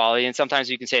things in quality, and sometimes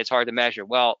you can say it's hard to measure.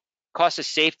 Well, cost of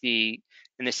safety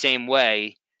in the same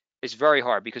way is very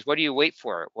hard, because what do you wait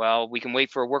for? Well, we can wait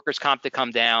for a workers' comp to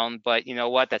come down, but you know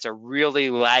what? That's a really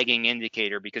lagging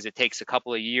indicator, because it takes a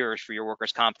couple of years for your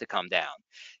workers' comp to come down.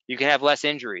 You can have less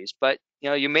injuries, but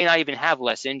you may not even have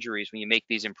less injuries when you make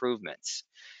these improvements.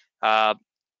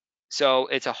 So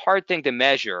it's a hard thing to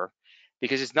measure,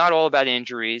 because it's not all about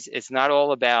injuries. It's not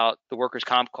all about the workers'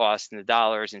 comp costs and the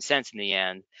dollars and cents in the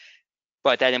end,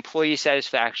 but that employee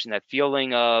satisfaction, that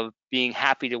feeling of being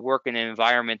happy to work in an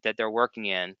environment that they're working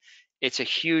in, it's a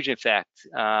huge effect.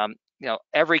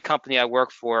 Every company I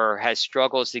work for has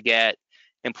struggles to get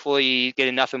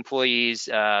enough employees,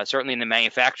 certainly in the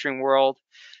manufacturing world,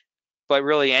 but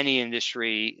really any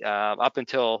industry, up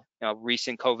until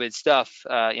recent COVID stuff.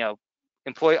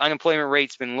 Unemployment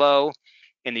rate's been low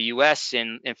in the U.S.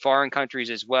 and in foreign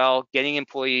countries as well. Getting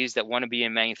employees that want to be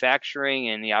in manufacturing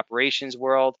and the operations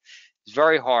world is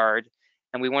very hard,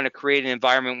 and we want to create an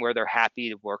environment where they're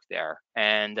happy to work there.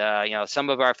 And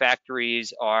some of our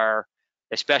factories are,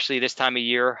 especially this time of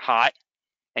year, hot.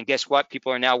 And guess what?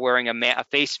 People are now wearing a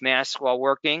face mask while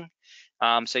working,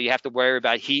 so you have to worry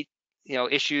about heat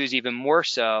issues even more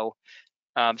so.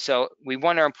 So we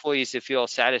want our employees to feel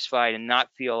satisfied and not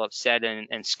feel upset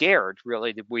and scared,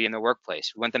 really, to be in the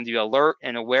workplace. We want them to be alert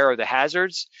and aware of the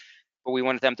hazards, but we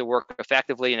want them to work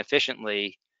effectively and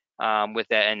efficiently with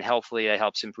that, and hopefully that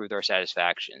helps improve their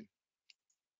satisfaction.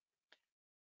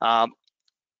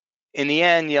 In the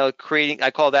end,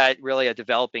 I call that really a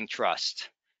developing trust.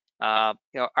 Our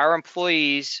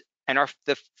employees and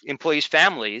the employees'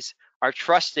 families are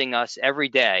trusting us every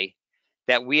day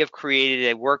that we have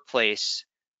created a workplace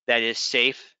that is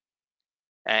safe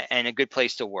and a good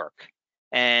place to work.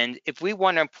 And if we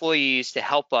want employees to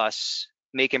help us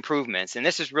make improvements, and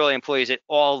this is really employees at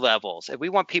all levels, if we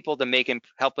want people to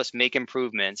help us make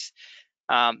improvements,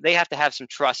 they have to have some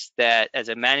trust that as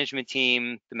a management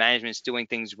team, the management's doing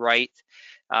things right.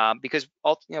 Because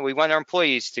we want our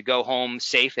employees to go home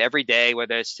safe every day,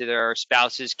 whether it's to their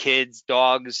spouses, kids,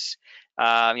 dogs,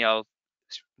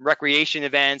 recreation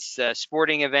events,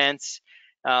 sporting events.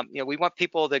 We want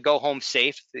people to go home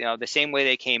safe, the same way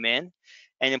they came in.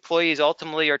 And employees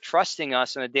ultimately are trusting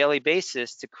us on a daily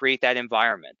basis to create that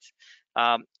environment.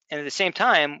 And at the same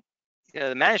time,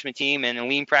 the management team and the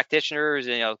lean practitioners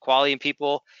and quality and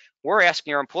people, we're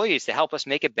asking our employees to help us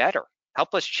make it better.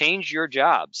 Help us change your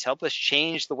jobs. Help us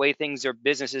change the way their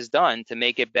business is done to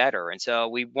make it better. And so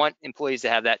we want employees to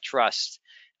have that trust,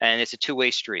 and it's a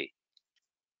two-way street.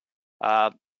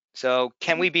 So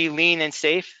can we be lean and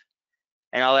safe?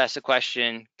 And I'll ask the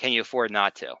question, can you afford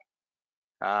not to?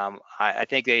 I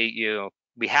think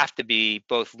we have to be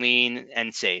both lean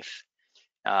and safe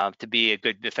to be a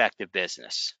good, effective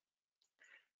business.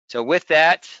 So with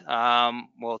that,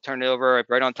 we'll turn it over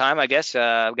right on time, I guess.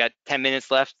 We've got 10 minutes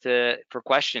left for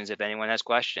questions if anyone has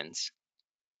questions.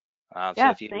 So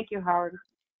Yes, if you, thank you, Howard.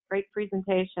 Great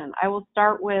presentation. I will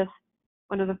start with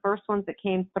one of the first ones that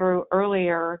came through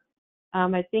earlier.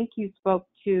 I think you spoke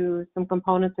to some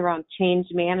components around change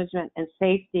management and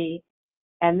safety.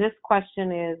 And this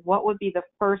question is, what would be the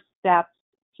first steps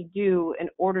to do in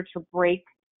order to break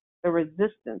the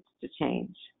resistance to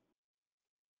change?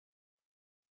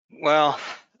 well,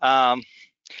 I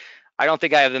don't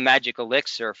think I have the magic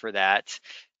elixir for that.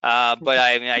 But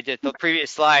I mean, I did the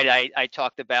previous slide. I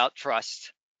talked about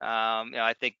trust.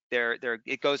 I think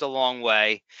it goes a long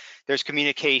way. There's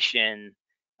communication.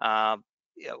 Um,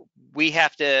 we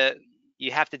have to.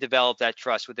 You have to develop that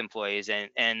trust with employees, and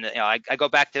I go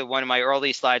back to one of my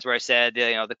early slides where I said,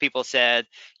 the people said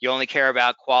you only care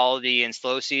about quality in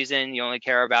slow season, you only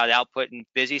care about output in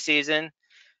busy season.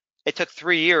 It took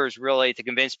 3 years really to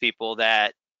convince people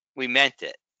that we meant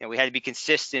it. We had to be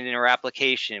consistent in our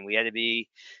application. We had to be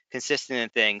consistent in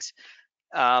things.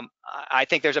 I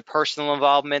think there's a personal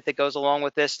involvement that goes along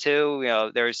with this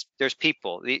too. There's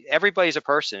people. Everybody's a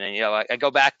person, and I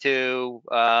go back to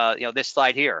this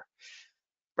slide here,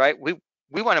 right?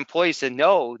 We want employees to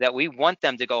know that we want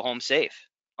them to go home safe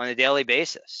on a daily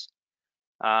basis.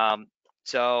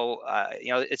 It's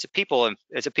a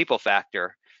people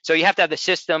factor. So you have to have the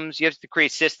systems. You have to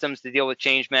create systems to deal with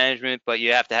change management, but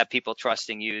you have to have people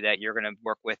trusting you that you're going to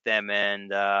work with them,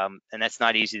 and that's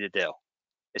not easy to do,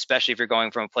 especially if you're going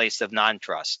from a place of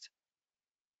non-trust.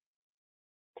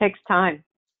 Takes time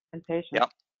and patience.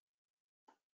 Yep.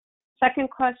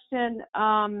 Second question,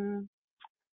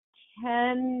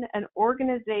 can an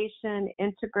organization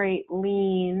integrate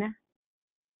lean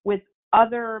with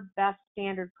other best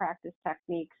standard practice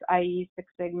techniques, i.e.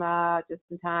 Six Sigma,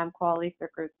 just-in-time, quality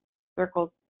circles,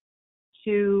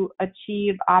 to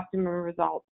achieve optimum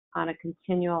results on a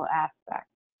continual aspect?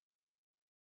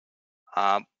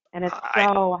 And if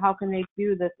so, how can they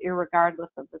do this irregardless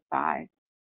of the size?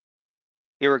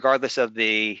 Irregardless of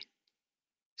the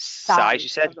size, you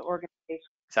said? Of the organization.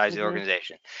 Size of the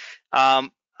organization. I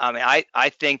mean, I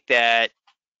think that,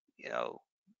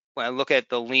 when I look at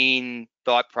the lean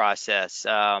thought process,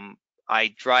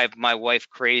 I drive my wife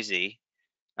crazy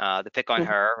to pick on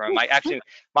her.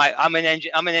 I'm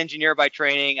an engineer by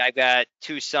training. I've got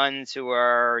two sons who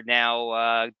are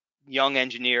now young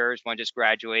engineers. One just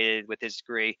graduated with his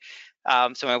degree.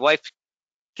 So my wife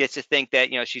gets to think that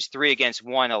she's 3 against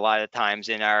 1 a lot of times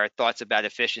in our thoughts about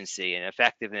efficiency and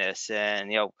effectiveness,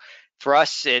 and for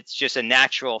us it's just a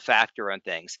natural factor on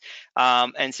things.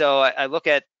 And so I look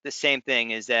at the same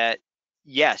thing, is that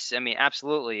yes, I mean,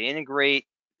 absolutely integrate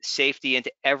safety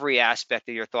into every aspect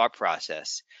of your thought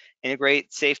process.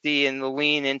 Integrate safety and the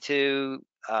lean into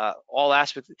all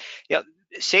aspects.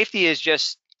 Safety is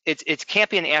just, it can't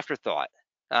be an afterthought.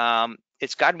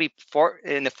 It's got to be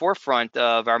in the forefront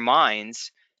of our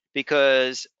minds,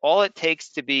 because all it takes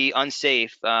to be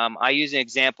unsafe. I use an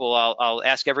example. I'll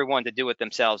ask everyone to do it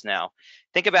themselves now.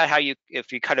 Think about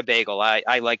if you cut a bagel.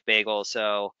 I like bagels,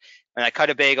 so when I cut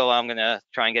a bagel, I'm gonna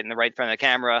try and get in the right front of the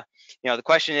camera. The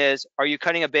question is, are you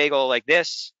cutting a bagel like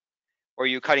this, or are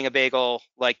you cutting a bagel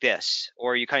like this,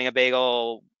 or are you cutting a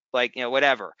bagel like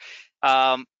whatever?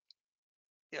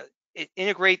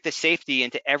 Integrate the safety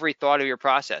into every thought of your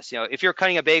process. If you're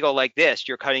cutting a bagel like this,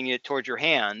 you're cutting it towards your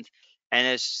hand. And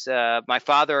as my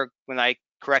father, when I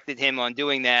corrected him on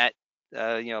doing that,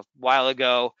 a while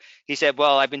ago, he said,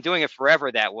 "Well, I've been doing it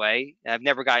forever that way. And I've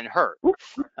never gotten hurt."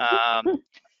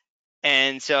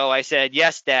 And so I said,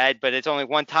 "Yes, Dad, but it's only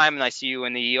one time, and I see you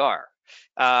in the ER."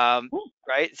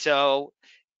 Right? So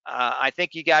I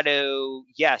think you got to,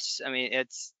 yes. I mean,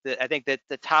 I think that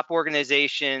the top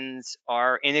organizations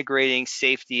are integrating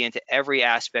safety into every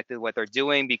aspect of what they're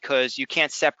doing, because you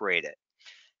can't separate it.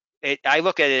 I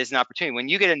look at it as an opportunity. When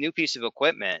you get a new piece of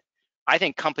equipment, I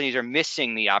think companies are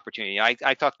missing the opportunity.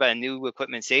 I talked about a new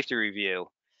equipment safety review.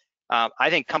 I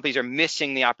think companies are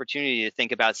missing the opportunity to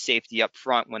think about safety up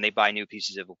front when they buy new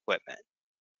pieces of equipment.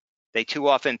 They too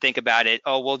often think about it,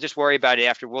 oh, we'll just worry about it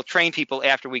after. We'll train people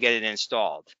after we get it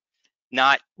installed.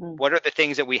 Not what are the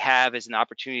things that we have as an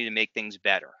opportunity to make things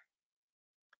better.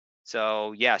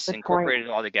 So yes, incorporate it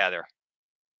all together.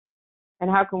 And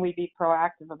how can we be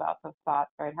proactive about those thoughts,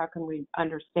 right? How can we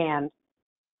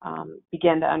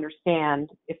begin to understand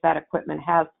if that equipment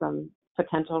has some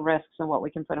potential risks and what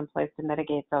we can put in place to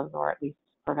mitigate those, or at least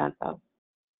prevent those?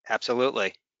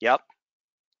 Absolutely. Yep.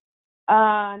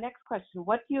 Next question.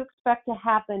 What do you expect to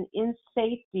happen in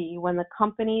safety when the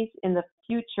companies in the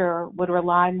future would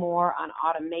rely more on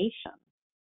automation?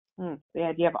 The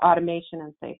idea of automation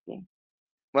and safety.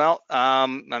 Well, I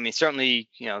mean, certainly,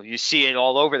 you see it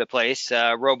all over the place.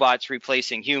 Robots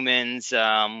replacing humans,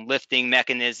 lifting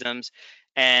mechanisms,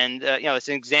 and it's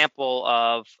an example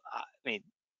of. I mean,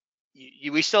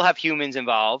 we still have humans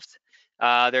involved.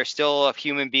 There's still a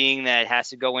human being that has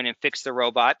to go in and fix the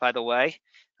robot, by the way,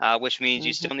 which means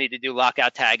you Hmm. still need to do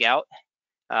lockout, tag out.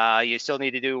 You still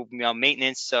need to do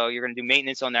maintenance, so you're going to do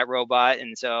maintenance on that robot,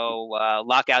 and so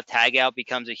lockout, tag out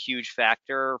becomes a huge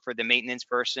factor for the maintenance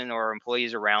person or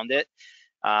employees around it.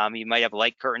 You might have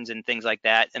light curtains and things like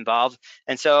that involved.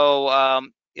 And so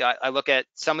yeah, I look at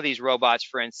some of these robots,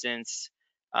 for instance,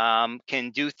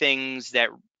 can do things that,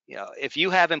 if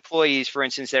you have employees, for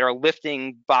instance, that are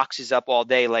lifting boxes up all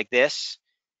day like this,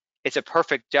 it's a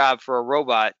perfect job for a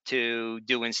robot to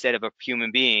do instead of a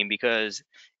human being, because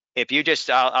if you just,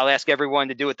 I'll ask everyone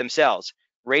to do it themselves.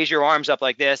 Raise your arms up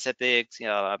like this at the,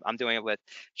 I'm doing it with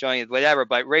showing it whatever,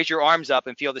 but raise your arms up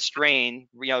and feel the strain,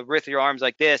 with your arms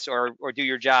like this, or do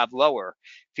your job lower.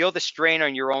 Feel the strain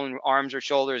on your own arms or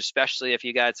shoulders, especially if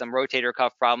you got some rotator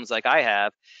cuff problems like I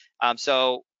have.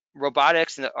 So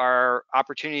robotics are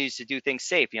opportunities to do things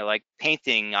safe, like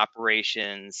painting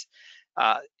operations.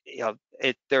 Uh,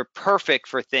 they're perfect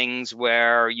for things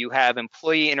where you have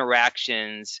employee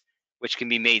interactions which can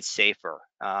be made safer.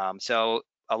 So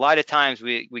a lot of times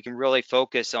we can really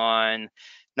focus on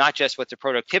not just what the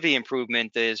productivity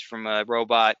improvement is from a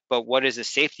robot, but what is the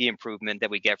safety improvement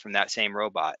that we get from that same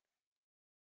robot.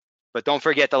 But don't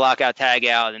forget the lockout, tag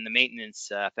out, and the maintenance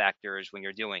factors when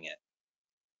you're doing it.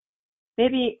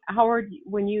 Maybe, Howard,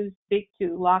 when you speak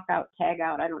to lockout, tag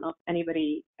out, I don't know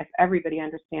if everybody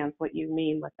understands what you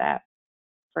mean with that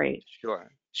phrase. Sure,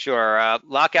 sure.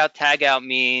 Lockout, tag out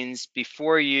means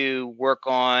before you work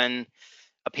on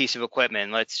a piece of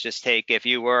equipment. Let's just take if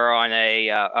you were on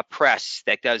a press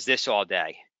that does this all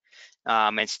day,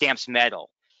 and stamps metal.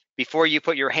 Before you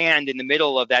put your hand in the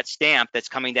middle of that stamp that's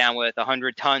coming down with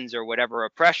 100 tons or whatever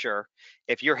of pressure,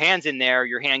 if your hand's in there,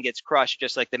 your hand gets crushed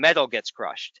just like the metal gets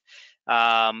crushed,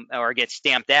 or gets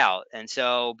stamped out. And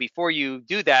so before you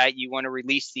do that, you want to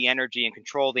release the energy and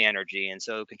control the energy. And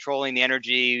so controlling the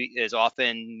energy is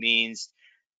often means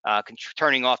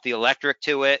turning off the electric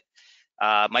to it.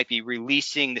 Might be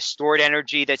releasing the stored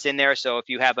energy that's in there. So if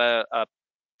you have a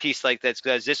piece like that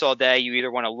does this all day, you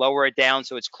either want to lower it down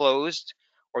so it's closed,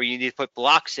 or you need to put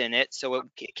blocks in it so it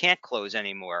can't close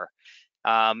anymore.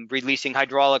 Releasing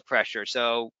hydraulic pressure.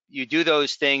 So you do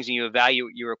those things and you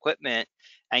evaluate your equipment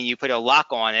and you put a lock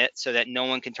on it so that no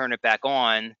one can turn it back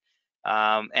on.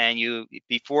 And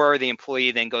before the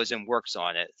employee then goes and works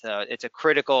on it. So it's a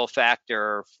critical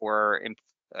factor for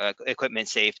equipment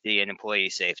safety and employee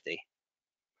safety.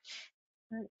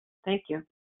 Right. Thank you.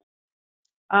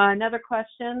 Another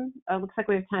question. Looks like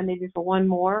we have time maybe for one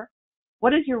more.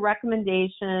 What is your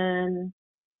recommendation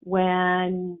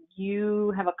when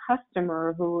you have a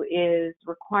customer who is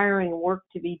requiring work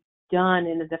to be done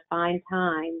in a defined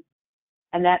time,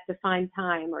 and that defined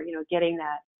time, or getting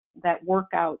that work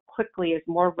out quickly, is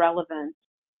more relevant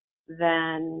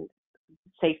than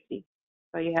safety?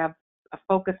 So you have a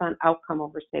focus on outcome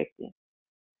over safety.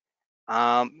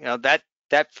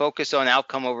 That focus on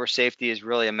outcome over safety is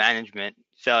really a management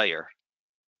failure.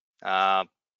 Uh,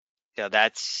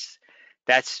 that's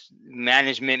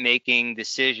management making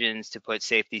decisions to put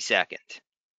safety second.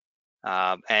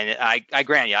 And I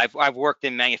grant you, I've worked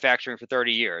in manufacturing for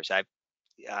 30 years.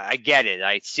 I get it.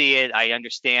 I see it. I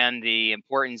understand the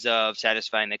importance of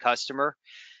satisfying the customer.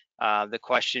 The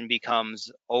question becomes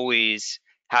always,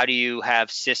 how do you have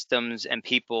systems and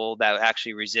people that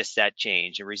actually resist that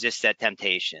change and resist that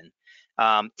temptation?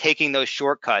 Taking those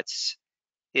shortcuts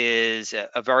is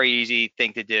a very easy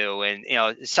thing to do, and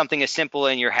something as simple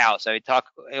in your house. I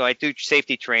do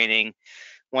safety training.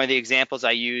 One of the examples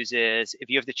I use is if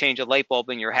you have to change a light bulb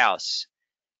in your house,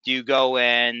 do you go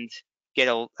and get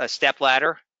a step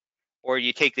ladder, or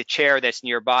you take the chair that's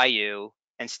nearby you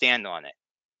and stand on it?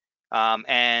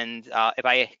 And if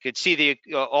I could see the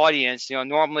audience,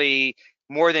 normally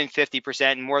more than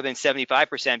 50% and more than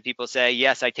 75% people say,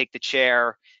 yes, I take the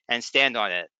chair and stand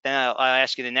on it. Then I'll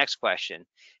ask you the next question.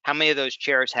 How many of those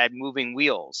chairs had moving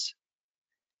wheels?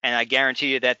 And I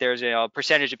guarantee you that there's a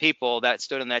percentage of people that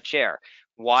stood on that chair.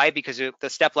 Why? Because the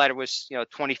step ladder was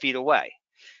 20 feet away.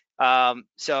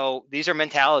 So these are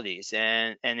mentalities,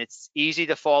 and it's easy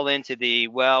to fall into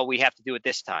well, we have to do it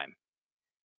this time.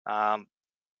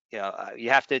 You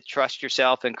have to trust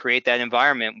yourself and create that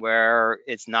environment where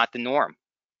it's not the norm.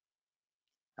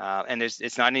 And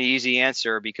it's not an easy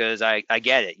answer, because I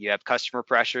get it. You have customer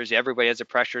pressures. Everybody has a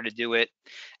pressure to do it.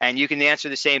 And you can answer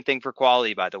the same thing for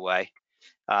quality, by the way.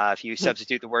 If you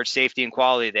substitute the word safety and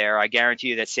quality there, I guarantee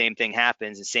you that same thing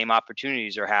happens and same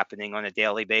opportunities are happening on a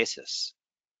daily basis.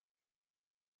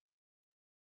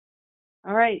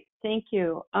 All right, thank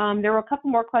you. There were a couple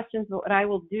more questions, but what I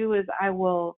will do is I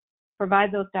will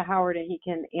provide those to Howard and he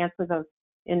can answer those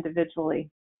individually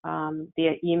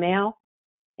via email.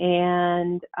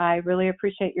 And I really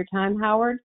appreciate your time,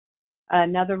 Howard.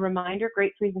 Another reminder,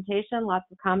 great presentation. Lots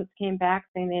of comments came back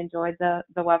saying they enjoyed the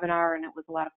webinar and it was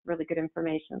a lot of really good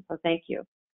information. So thank you.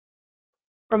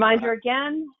 Reminder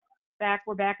again,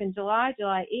 we're back in July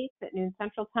 8th at noon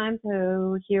Central Time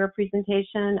to hear a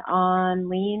presentation on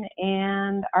lean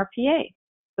and RPA.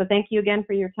 So thank you again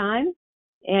for your time.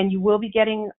 And you will be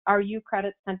getting RU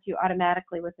credits sent to you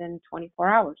automatically within 24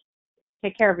 hours.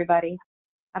 Take care, everybody.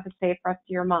 Have a safe rest of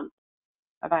your month.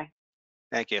 Bye-bye.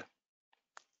 Thank you.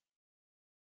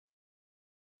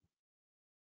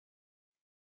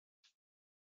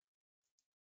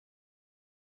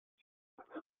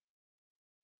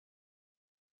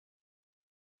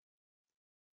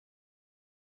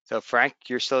 So Frank,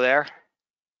 you're still there?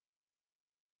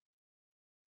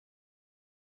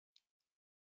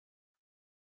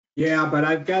 Yeah, but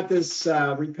I've got this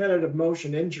repetitive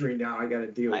motion injury now I got to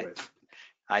deal with.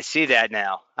 I see that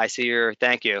now. I see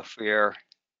thank you for your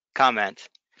comment.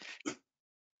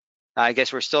 I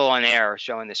guess we're still on air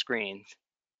showing the screen.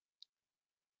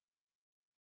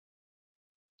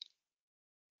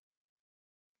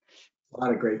 A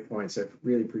lot of great points. I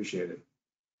really appreciate it.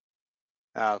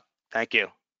 Thank you.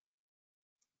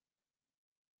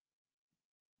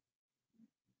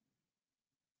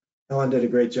 Ellen did a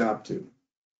great job too.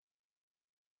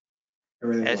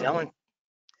 Everything Is went well.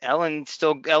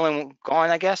 Ellen gone,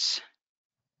 I guess?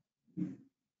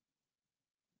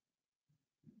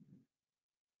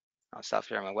 I'll stop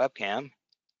sharing my webcam.